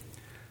 Anyway.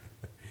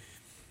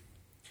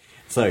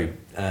 So,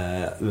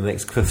 the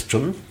next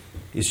question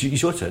is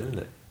your turn, isn't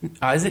it?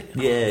 Is it?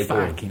 Yeah, go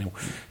on. Fucking hell.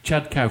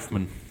 Chad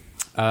Kaufman.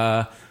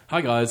 Hi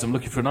guys, I'm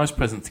looking for a nice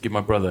present to give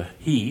my brother.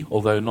 He,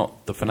 although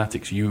not the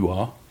fanatics you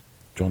are,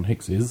 John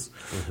Hicks is,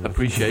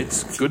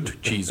 appreciates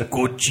good cheese.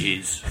 Good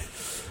cheese.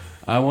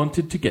 I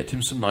wanted to get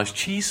him some nice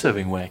cheese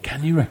serving ware.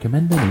 Can you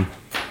recommend any?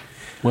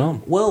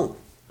 Well,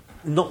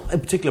 not a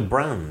particular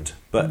brand,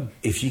 but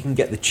if you can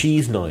get the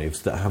cheese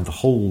knives that have the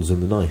holes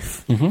in the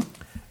knife,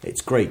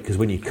 it's great because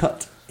when you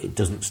cut, it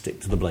doesn't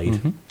stick to the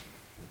blade.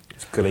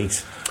 It's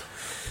great.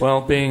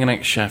 Well, being an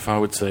ex-chef, I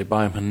would say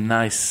buy him a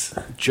nice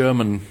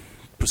German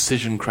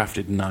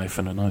precision-crafted knife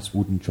and a nice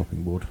wooden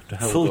chopping board. To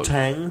hell Full with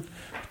tang.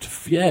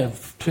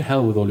 to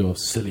hell with all your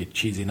silly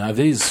cheesy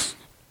knives.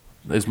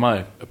 Is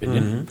my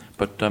opinion.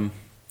 But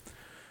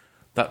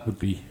that would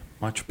be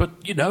much.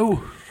 But,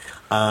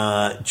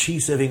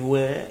 cheese serving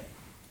ware.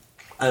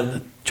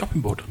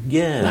 Chopping board.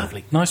 Yeah.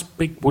 Lovely. Nice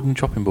big wooden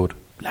chopping board.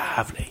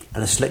 Lovely.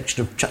 And a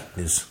selection of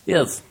chutneys.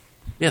 Yes.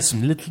 Yes,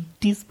 some little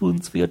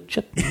teaspoons for your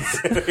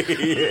chutneys.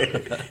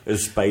 A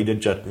spider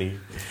chutney.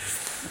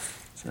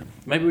 So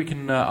maybe we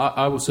can...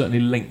 I will certainly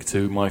link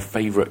to my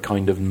favourite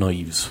kind of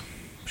knives.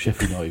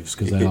 Chefy knives,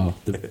 because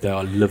they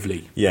are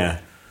lovely. Yeah.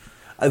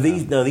 Are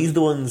these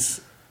the ones,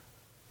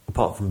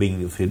 apart from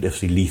being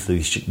obviously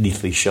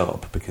lethally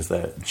sharp because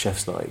they're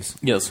chef's knives,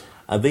 Yes.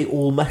 are they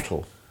all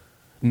metal?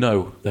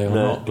 No, they are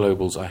No. not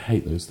globals. I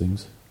hate those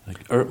things. They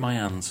hurt my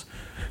hands.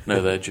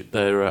 No, they're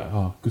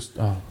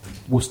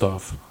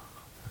Gustav.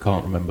 I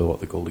can't remember what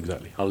they're called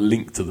exactly. I'll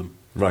link to them.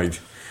 Right.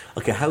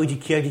 Okay, how do you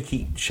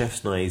keep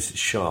chef's knives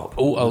sharp?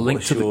 Oh, I'll link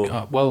What's to your-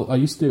 the... Well, I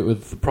used to do it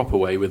with the proper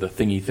way with a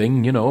thingy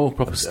thing,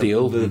 proper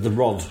steel. The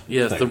rod.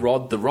 Yes, thing.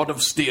 the rod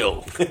of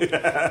steel.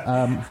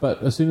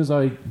 but as soon as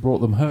I brought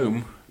them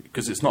home,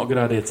 Because it's not a good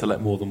idea to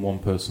let more than one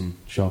person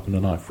sharpen a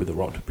knife with a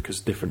rod,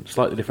 because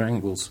slightly different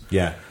angles.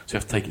 Yeah. So you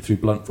have to take it through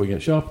blunt before you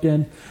get sharp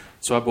again.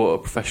 So I bought a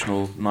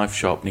professional knife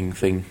sharpening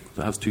thing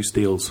that has two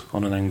steels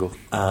on an angle.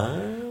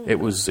 It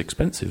was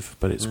expensive,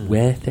 but it's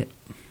worth it.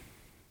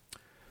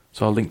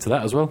 So I'll link to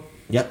that as well.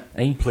 Yep.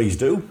 Eh? Please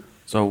do.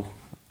 So,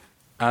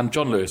 and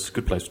John Lewis,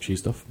 good place for cheese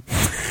stuff.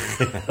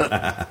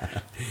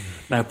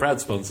 Now proud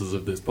sponsors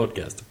of this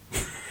podcast.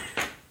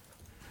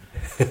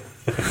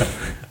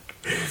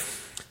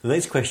 The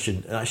next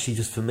question, actually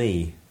just for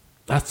me,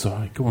 That's all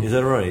right. Go on. is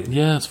that all right?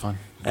 Yeah, that's fine.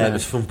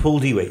 It's from Paul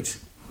Dewaite.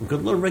 We've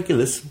got a lot of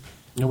regulars.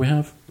 Yeah, we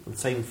have. The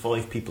same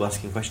 5 people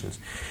asking questions.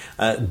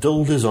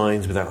 Dull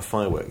designs without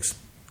fireworks.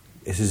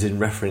 This is in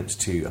reference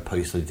to a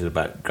post I did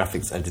about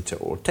graphics editor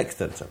or text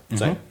editor.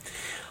 So,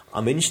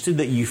 I'm interested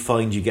that you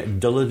find you get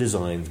duller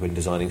designs when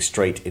designing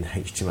straight in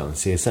HTML and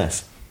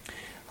CSS.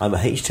 I'm a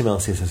HTML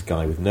CSS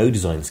guy with no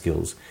design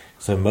skills,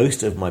 so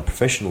most of my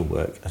professional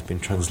work has been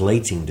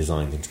translating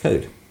designs into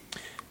code.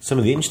 Some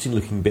of the interesting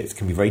looking bits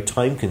can be very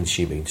time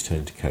consuming to turn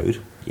into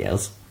code,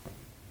 yes,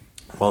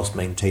 whilst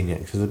maintaining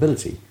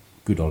accessibility.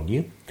 Good on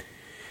you.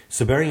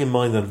 So bearing in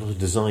mind that I'm not a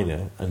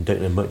designer and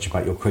don't know much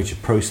about your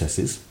creative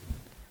processes,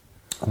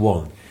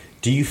 1.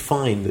 Do you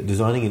find that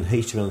designing in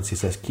HTML and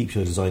CSS keeps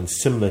your design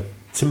simpler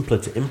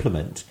to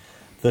implement,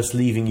 thus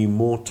leaving you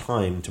more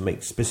time to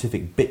make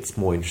specific bits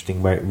more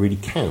interesting where it really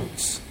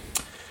counts?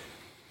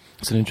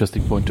 It's an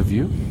interesting point of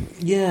view.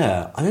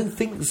 Yeah, I don't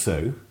think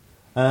so.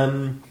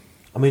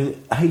 I mean,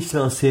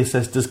 HTML and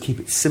CSS does keep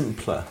it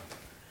simpler,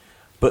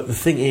 but the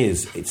thing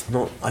is, it's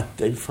not. I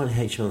don't find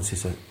HTML and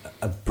CSS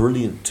a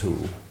brilliant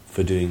tool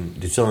for doing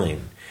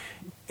design.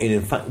 And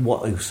in fact,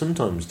 what I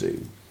sometimes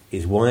do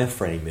is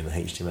wireframe in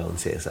HTML and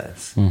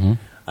CSS,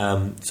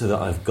 so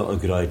that I've got a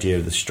good idea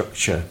of the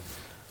structure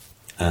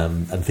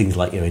and things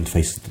like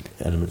interface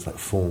elements like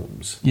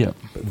forms. Yeah.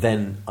 But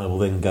then I will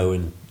then go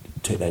and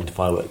take that into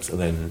Fireworks and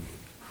then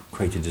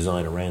create a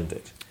design around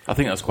it. I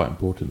think that's quite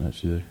important,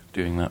 actually,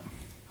 doing that.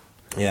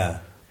 Yeah.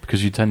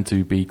 Because you tend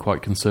to be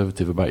quite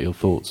conservative about your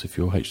thoughts. If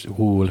you're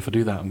well, if I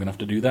do that, I'm going to have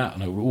to do that.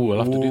 And I'll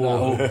have to do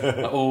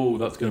that. Oh,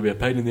 that's going to be a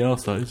pain in the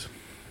arse, that is.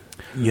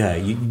 Yeah,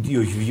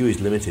 your view is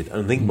limited.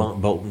 And I think Mark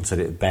Bolton said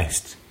it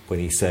best when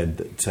he said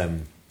that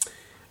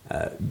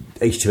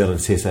HTML and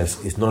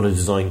CSS is not a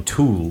design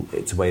tool,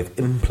 it's a way of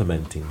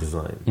implementing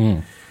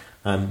design.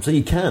 So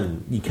you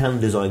can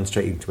design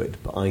straight into it,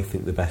 but I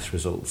think the best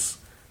results,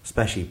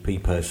 especially me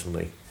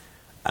personally,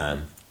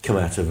 come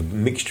out of a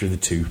mixture of the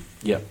two.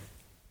 Yep.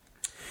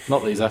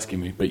 Not that he's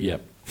asking me, but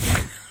yep.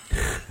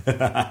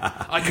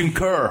 I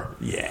concur.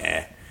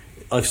 Yeah.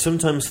 I've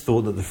sometimes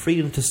thought that the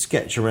freedom to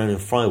sketch around in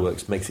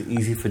Fireworks makes it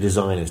easy for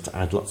designers to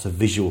add lots of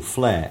visual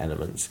flair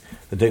elements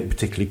that don't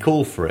particularly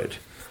call for it,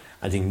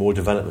 adding more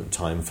development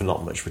time for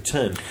not much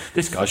return.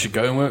 This guy should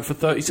go and work for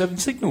 37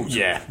 Signals.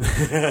 Yeah.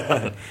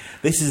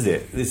 This is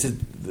it. This is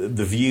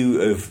the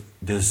view of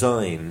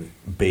design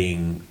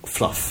being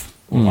fluff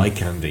or eye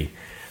candy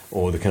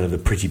or the kind of the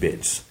pretty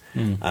bits.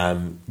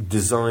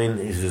 Design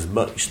is as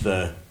much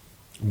the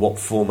what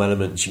form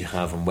elements you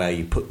have and where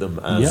you put them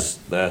as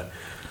the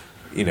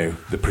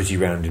pretty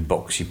rounded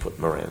box you put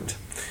them around.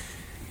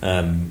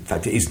 In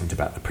fact, it isn't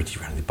about the pretty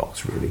rounded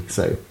box really.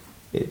 So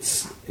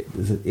it's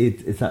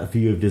that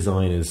view of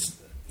design as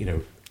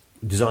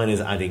designers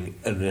adding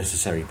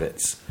unnecessary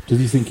bits. Does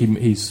he think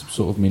he's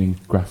sort of meaning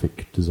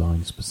graphic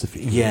design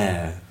specifically?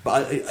 Yeah,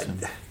 but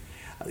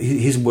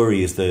his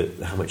worry is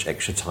how much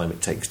extra time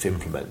it takes to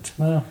implement.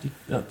 Well,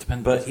 that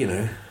depends. But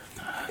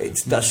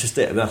that's just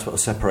it. And that's what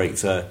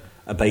separates a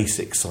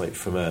basic site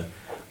from an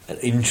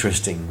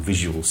interesting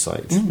visual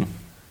site.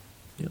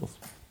 Yes.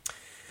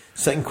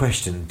 Second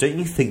question: don't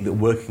you think that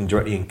working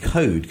directly in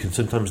code can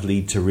sometimes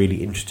lead to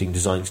really interesting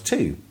designs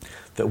too,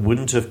 that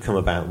wouldn't have come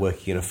about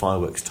working in a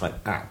Fireworks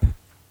type app?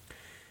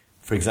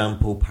 For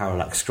example,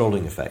 parallax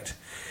scrolling effect.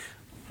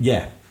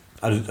 Yeah,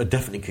 I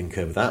definitely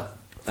concur with that.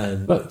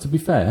 But to be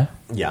fair,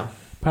 yeah,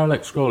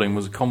 parallax scrolling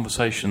was a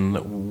conversation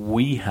that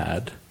we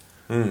had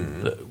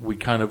that we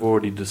kind of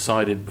already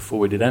decided before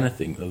we did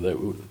anything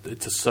that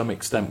to some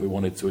extent we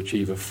wanted to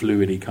achieve a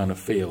fluidy kind of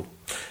feel.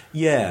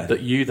 Yeah.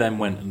 That you then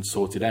went and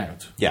sorted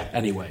out. Yeah.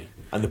 Anyway.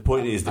 And the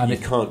point is that you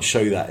can't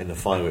show that in a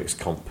Fireworks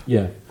comp.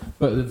 Yeah.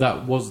 But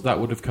that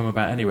would have come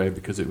about anyway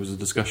because it was a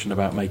discussion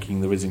about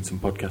making the Rizzington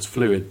podcast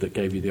fluid that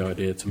gave you the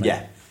idea to make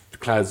the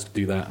clouds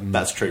do that. And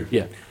that's true.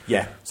 Yeah.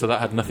 Yeah. So that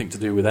had nothing to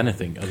do with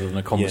anything other than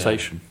a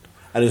conversation. Yeah.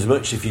 And as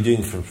much if you're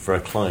doing for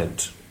a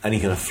client,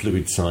 any kind of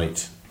fluid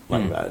site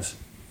like that,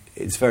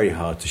 it's very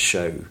hard to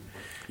show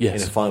in a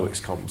Fireworks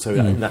comp. So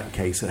in that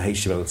case,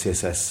 HTML and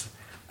CSS,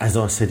 as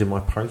I said in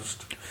my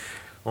post,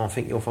 I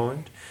think you'll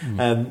find,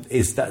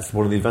 that's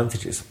one of the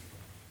advantages.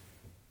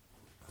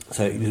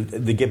 So,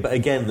 but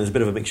again, there's a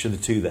bit of a mixture of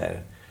the two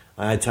there.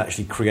 I had to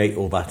actually create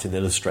all that in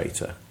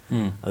Illustrator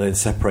and then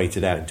separate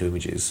it out into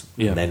images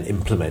and then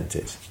implement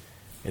it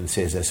in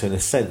CSS. So in a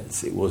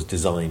sense, it was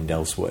designed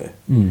elsewhere.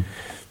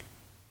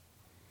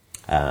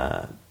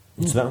 So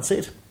that's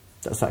it.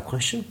 That's that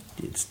question.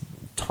 It's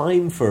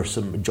time for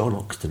some John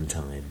Oxton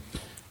time.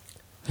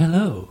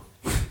 Hello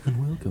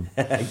and welcome.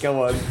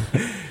 Go on.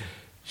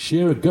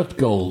 Shearer gut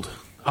gold.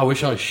 I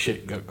wish I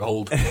shit gut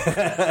gold. We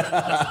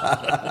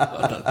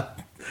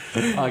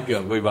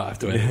might have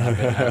to edit that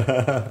bit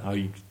out. Oh,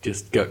 you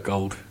just gut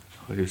gold.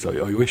 I wish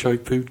I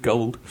pooed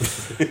gold.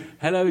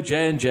 Hello,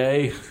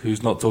 J&J,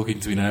 who's not talking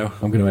to me now.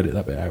 I'm going to edit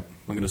that bit out.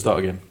 I'm going to start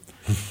again.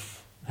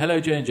 Hello,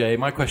 J&J.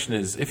 My question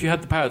is, if you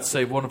had the power to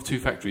save one of two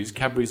factories,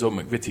 Cadbury's or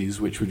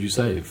McVitie's, which would you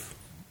save?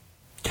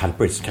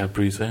 Cadbury's.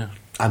 Cadbury's, yeah.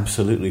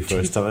 Absolutely,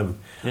 first time.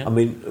 Yeah. I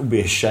mean, it would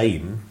be a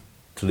shame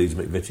to lose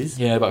McVitie's.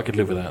 Yeah, but I could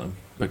live without them.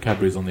 But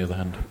Cadbury's, on the other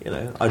hand.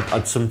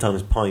 I'd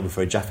sometimes pine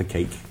for a Jaffa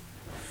cake.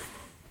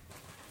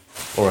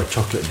 Or a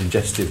chocolate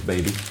digestive,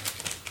 maybe.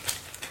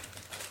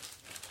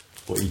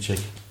 What are you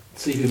checking?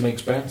 See who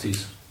makes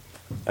bounties.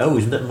 Oh,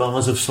 isn't it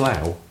Mars of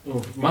Slough?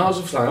 Oh, Mars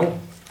of Slough?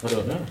 I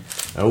don't know.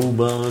 Oh,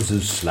 Mars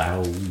of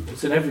Slough.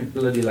 It's in every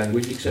bloody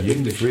language except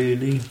English. You've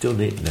really done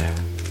it now.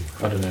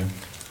 I don't know.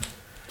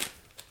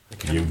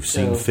 You've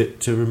seen fit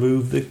to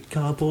remove the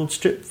cardboard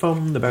strip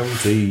from the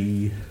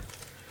bounty.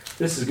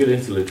 This is a good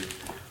interlude.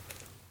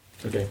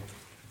 Okay.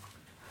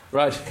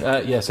 Right,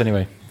 yes,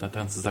 anyway, that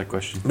answers that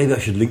question. Maybe I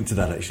should link to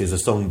that, actually.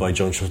 There's a song by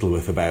John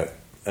Shuttleworth about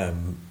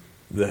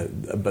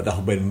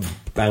when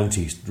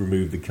bounties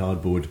removed the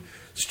cardboard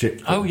strip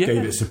that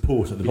gave it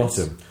support at the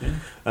bottom.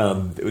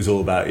 Yeah. It was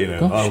all about,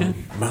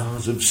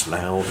 Mars of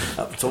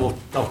Slough. So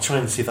I'll try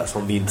and see if that's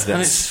on the internet.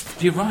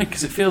 And you're right,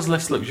 because it feels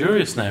less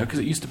luxurious now, because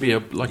it used to be a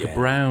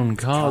brown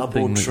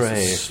cardboard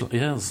tray.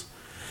 Yes.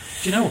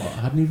 Do you know what?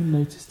 I hadn't even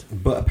noticed.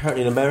 But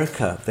apparently in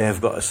America, they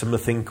have got a similar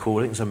thing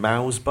called, it's a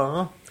Mouse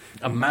bar.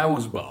 A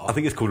Mouse bar? I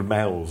think it's called a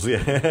Mouse,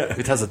 yeah.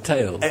 It has a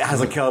tail. It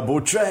has a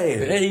cardboard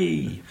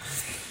tray.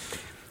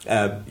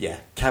 Hey!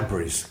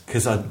 Cadbury's,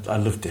 because I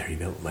love Dairy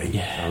Milk, mate.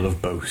 Yeah. I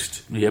love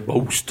Boast. Yeah,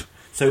 Boast.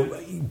 So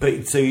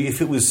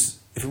if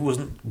it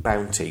wasn't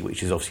Bounty,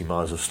 which is obviously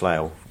Mars of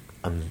Slough,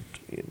 and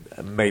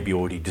maybe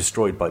already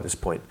destroyed by this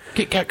point,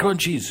 Kit Kat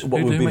Crunchies.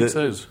 What Who would be makes the-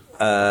 those?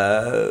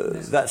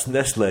 that's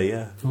Nestle,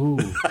 yeah. Ooh.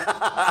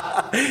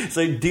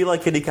 So do you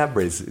like any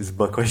Cadbury's? Is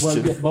my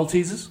question.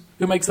 Maltesers.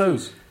 Who makes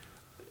those?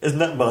 Isn't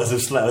that Mars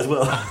of Slough as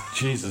well?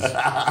 Jesus.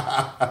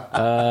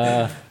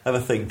 Have a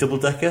think. Double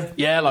decker.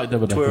 Yeah, I like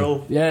double decker.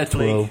 Twirl, Yeah,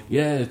 twirl. flake.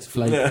 Yeah, it's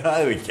flake.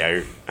 There we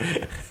go.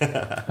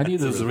 I knew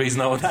there was a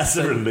reason I wanted That's to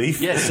a say. relief.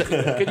 Yes.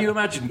 Can you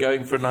imagine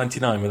going for a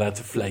 99 without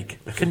a flake?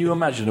 Can you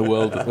imagine a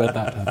world where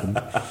that happened?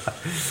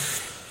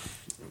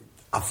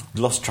 I've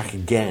lost track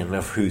again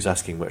of who's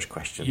asking which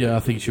question. Yeah, I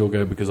think it's your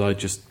go because I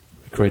just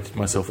created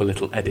myself a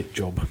little edit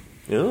job.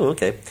 Oh,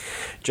 okay.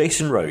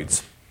 Jason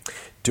Rhodes.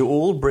 Do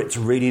all Brits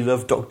really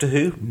love Doctor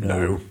Who?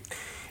 No.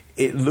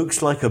 It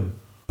looks like a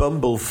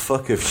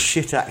bumblefuck of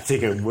shit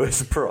acting and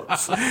worse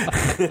props.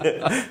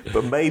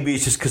 But maybe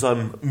it's just because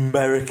I'm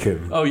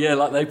American. Oh yeah,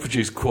 like they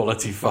produce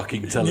quality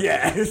fucking television.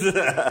 Yes.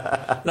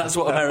 That's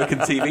what American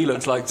TV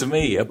looks like to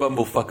me, a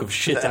bumblefuck of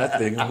shit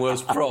acting and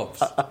worse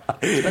props.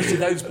 Especially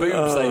those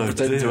boobs they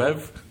pretend to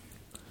have.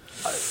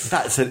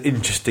 That's an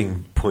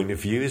interesting point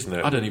of view, isn't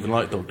it? I don't even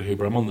like Doctor Who,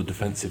 but I'm on the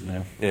defensive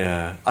now.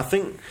 Yeah.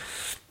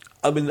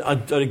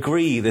 I'd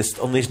agree this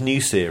on this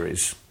new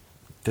series.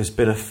 There's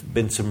been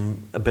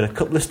a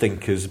couple of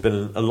stinkers,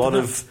 been a lot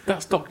of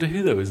That's Doctor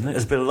Who though, isn't it?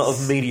 there's been a lot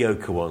of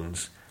mediocre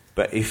ones.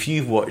 But if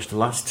you've watched the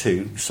last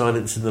two,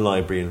 Silence in the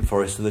Library and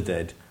Forest of the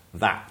Dead,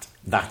 that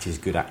is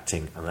good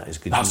acting and that is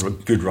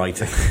good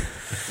writing.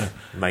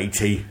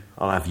 Matey,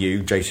 I'll have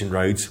you, Jason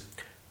Rhodes.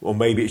 Or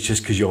maybe it's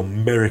just because you're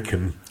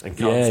American and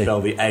can't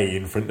spell the A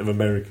in front of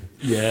American.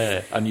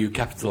 Yeah, and you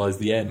capitalise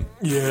the M.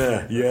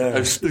 Yeah, yeah.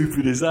 How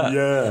stupid is that?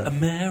 Yeah.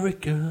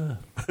 America.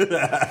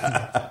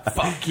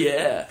 Fuck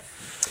yeah.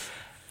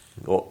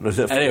 Or, no, is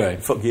it Anyway.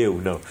 fuck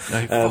you, no.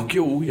 Fuck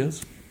you,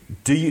 yes.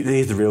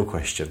 Here's the real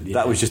question. Yeah.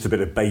 That was just a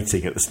bit of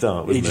baiting at the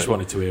start, He wasn't just it?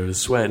 wanted to hear us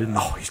swear, didn't he?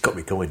 Oh, he's got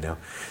me going now.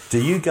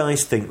 Do you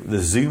guys think the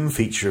zoom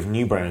feature of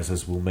new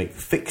browsers will make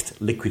fixed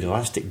liquid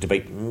elastic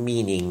debate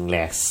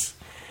meaningless?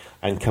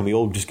 And can we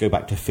all just go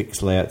back to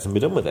fixed layouts and be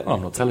done with it? Well,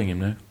 I'm not telling him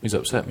now. He's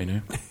upset me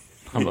now.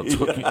 I'm not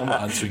talking. I'm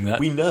not answering that.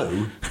 We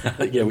know.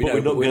 Yeah, we but know,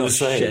 we're not but gonna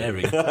say.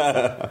 sharing.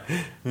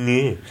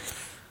 Yeah.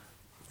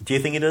 Do you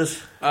think it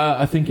does?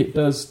 I think it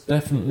does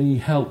definitely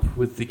help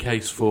with the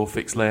case for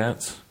fixed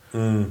layouts,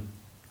 and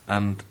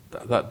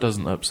that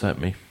doesn't upset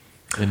me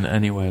in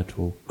any way at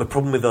all. The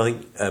problem with I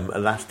think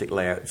elastic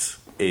layouts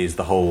is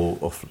the whole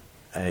of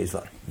is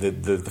that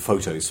the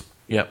photos.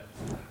 Yep.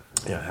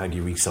 Yeah, how do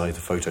you resize the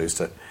photos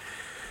to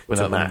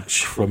Without them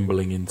match?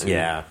 crumbling into.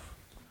 Yeah.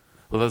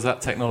 Well, there's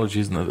that technology,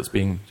 isn't there? That's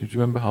being. Do you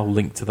remember? I'll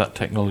link to that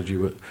technology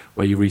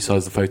where you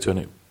resize the photo and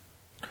it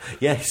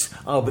Yes.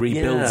 Oh, but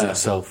rebuilds yeah.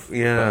 itself.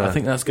 Yeah. But I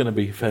think that's going to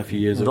be a fair few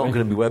years It's not away.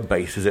 going to be web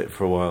based, is it,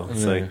 for a while? Yeah.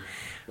 So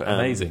But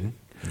amazing.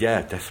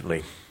 yeah,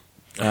 definitely.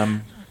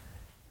 Well,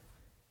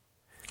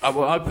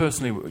 I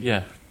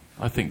personally,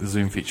 I think the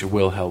zoom feature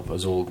will help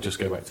us all just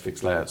go back to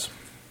fixed layouts.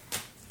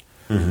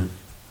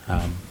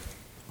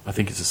 I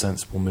think it's a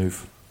sensible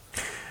move.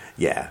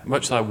 Yeah.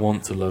 Much as I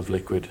want to love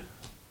Liquid,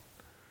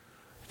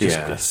 just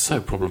Yeah. they're so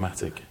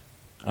problematic.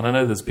 And I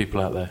know there's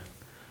people out there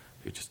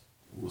who just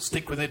will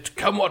stick with it,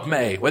 come what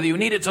may. Whether you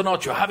need it or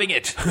not, you're having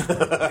it. Because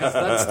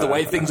that's the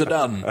way things are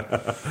done.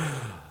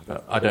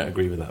 But I don't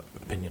agree with that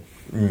opinion.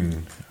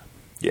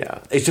 Yeah,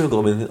 it's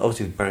difficult. I mean,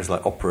 obviously, brands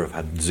like Opera have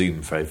had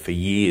Zoom for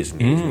years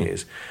and years and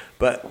years.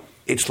 But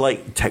it's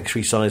like text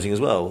resizing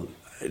as well.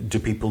 Do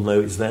people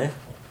know it's there?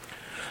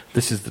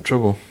 This is the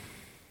trouble.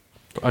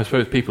 I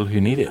suppose people who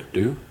need it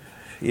do.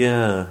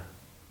 Yeah.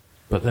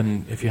 But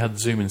then if you had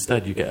Zoom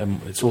instead, you get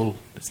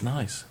it's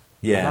nice.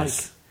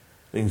 Yes.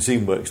 I mean,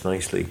 Zoom works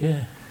nicely.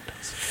 Yeah.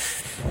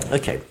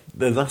 Okay,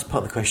 the last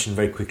part of the question,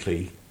 very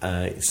quickly,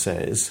 it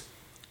says,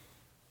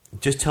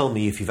 just tell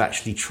me if you've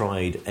actually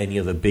tried any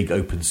other big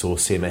open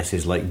source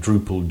CMSs like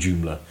Drupal,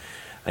 Joomla,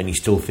 and you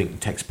still think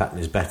TextPattern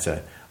is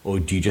better, or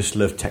do you just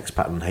love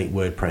TextPattern and hate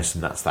WordPress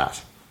and that's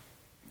that?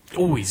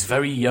 Oh, he's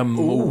very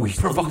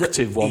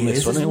provocative one,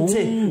 this one.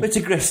 Isn't it? It's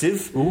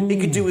aggressive. He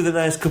could do with a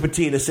nice cup of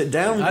tea and a sit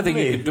down. I think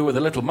he could do with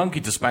a little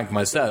monkey to spank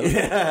myself.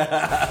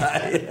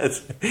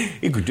 Yes.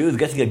 He could do with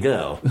getting a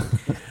girl.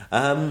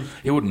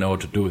 He wouldn't know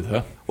what to do with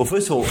her. Well,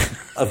 first of all,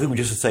 I think we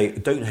just say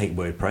don't hate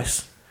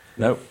WordPress.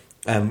 No.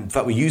 In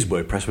fact, we used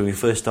WordPress when we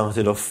first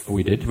started off.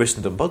 We did.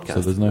 Rissendom podcast.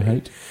 So there's no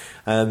hate?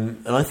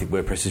 And I think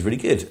WordPress is really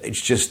good.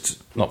 It's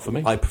just Not for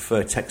me. I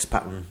prefer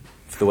TextPattern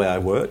for the way I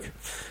work.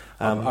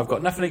 I've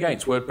got nothing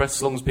against WordPress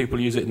as long as people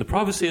use it in the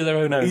privacy of their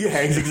own home. Yeah,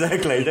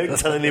 exactly. Don't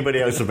tell anybody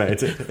else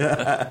about it.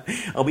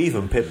 Oh, we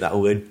even pimped that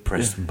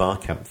WordPress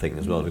Barcamp thing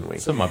as well, didn't we?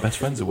 Some of my best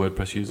friends are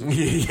WordPress users.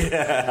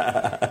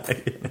 Yeah.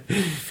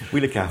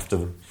 We look after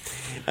them.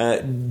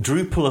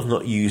 Drupal I've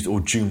not used, or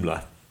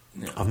Joomla.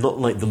 I've not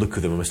liked the look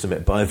of them, I must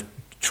admit, but I've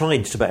tried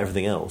just about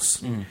everything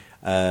else.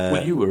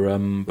 Well, you were,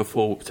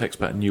 before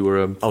TextPattern, you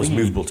were... I was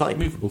movable type.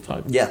 Movable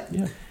type. Yeah.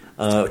 Yeah.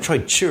 I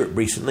tried Chirrup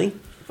recently,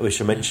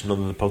 which I mentioned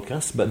on the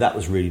podcast, but that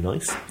was really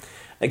nice.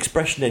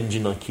 Expression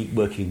Engine I keep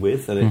working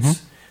with, and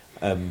it's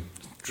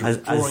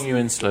Drawing you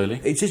in slowly.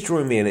 It's just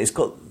drawing me in. It's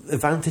got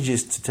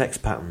advantages to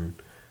text pattern,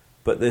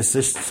 but there's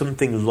just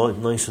something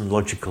nice and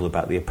logical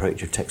about the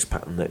approach of text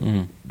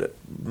pattern that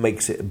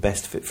makes it a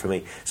best fit for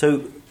me.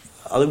 So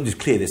let me just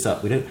clear this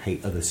up. We don't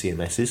hate other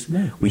CMSs.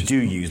 No, we do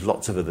use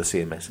lots of other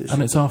CMSs.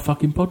 And it's our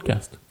fucking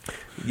podcast.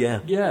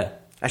 Yeah. Yeah.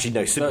 Actually,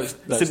 no,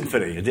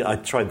 Symphony. I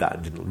tried that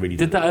and didn't really...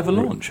 Did that ever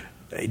launch?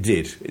 It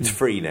did. It's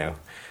free now.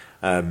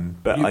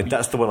 But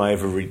that's the one I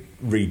ever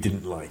really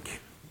didn't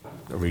like.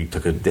 I really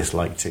took a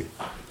dislike to.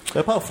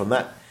 Apart from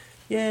that,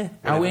 yeah.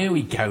 Oh, here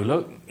we go,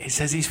 look. It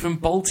says he's from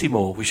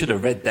Baltimore. We should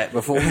have read that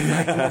before.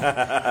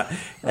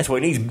 That's why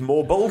he needs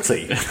more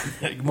Balti.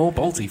 More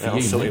Balti for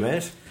you, silly mate.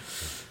 mate.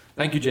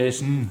 Thank you,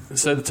 Jason.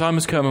 So the time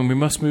has come and we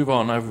must move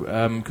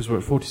on because we're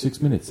at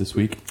 46 minutes this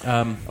week.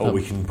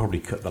 We can probably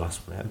cut the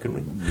last one out, couldn't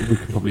we? We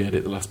can probably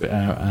edit the last bit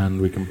out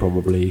and we can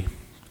probably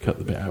cut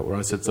the bit out where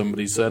I said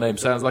somebody's surname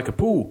sounds like a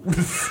pool.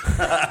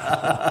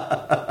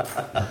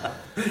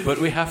 But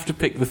we have to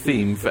pick the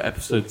theme for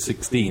episode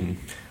 16.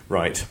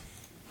 Right.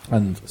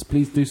 And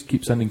please do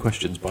keep sending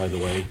questions, by the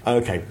way.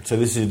 Okay, so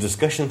this is a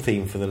discussion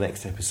theme for the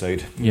next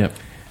episode. Yep.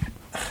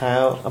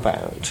 How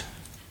about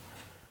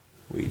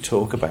we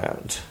talk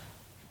about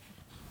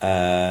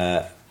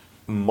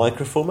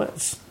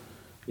microformats?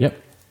 Yep.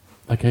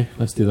 Okay,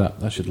 let's do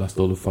that. That should last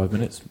all of 5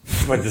 minutes.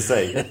 What to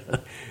say?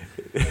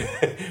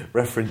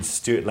 Reference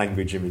Stuart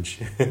language image.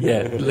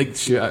 Yeah, linked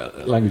to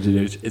language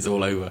image is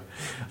all over.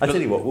 I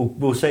tell you what,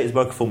 we'll say it's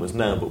microformats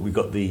now, but we've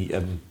got the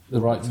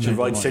right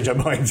to change our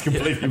minds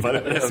completely by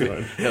the next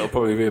one. It'll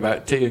probably be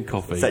about tea and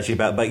coffee. It's actually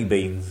about baked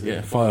beans.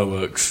 Yeah,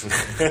 fireworks.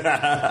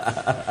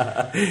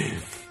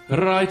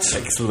 Right.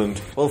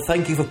 Excellent. Well,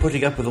 thank you for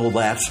putting up with all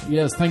that.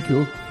 Yes, thank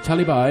you.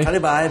 Tally bye. Tally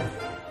bye.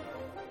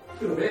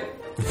 Good a bit.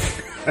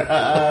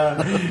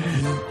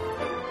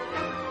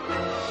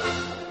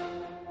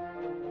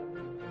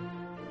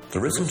 The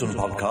Rissington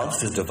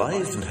Podcast is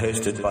devised and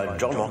hosted by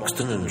John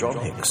Oxton and John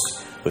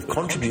Hicks, with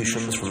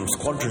contributions from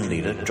Squadron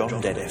Leader John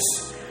Dennis.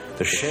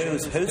 The show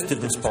is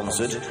hosted and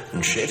sponsored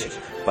and shit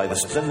by the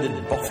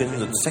splendid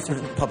boffins at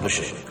Second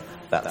Publishing.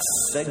 That's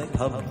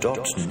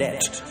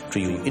segpub.net for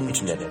you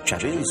internet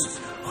chatties.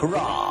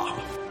 Hurrah!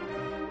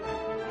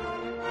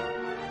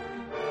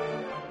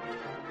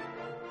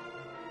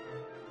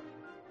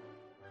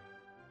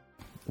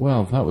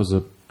 Well, that was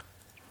a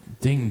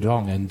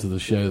ding-dong end to the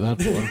show, that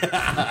one.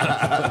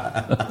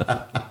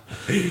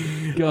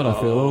 God, I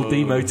feel all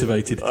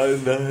demotivated. Oh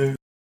no.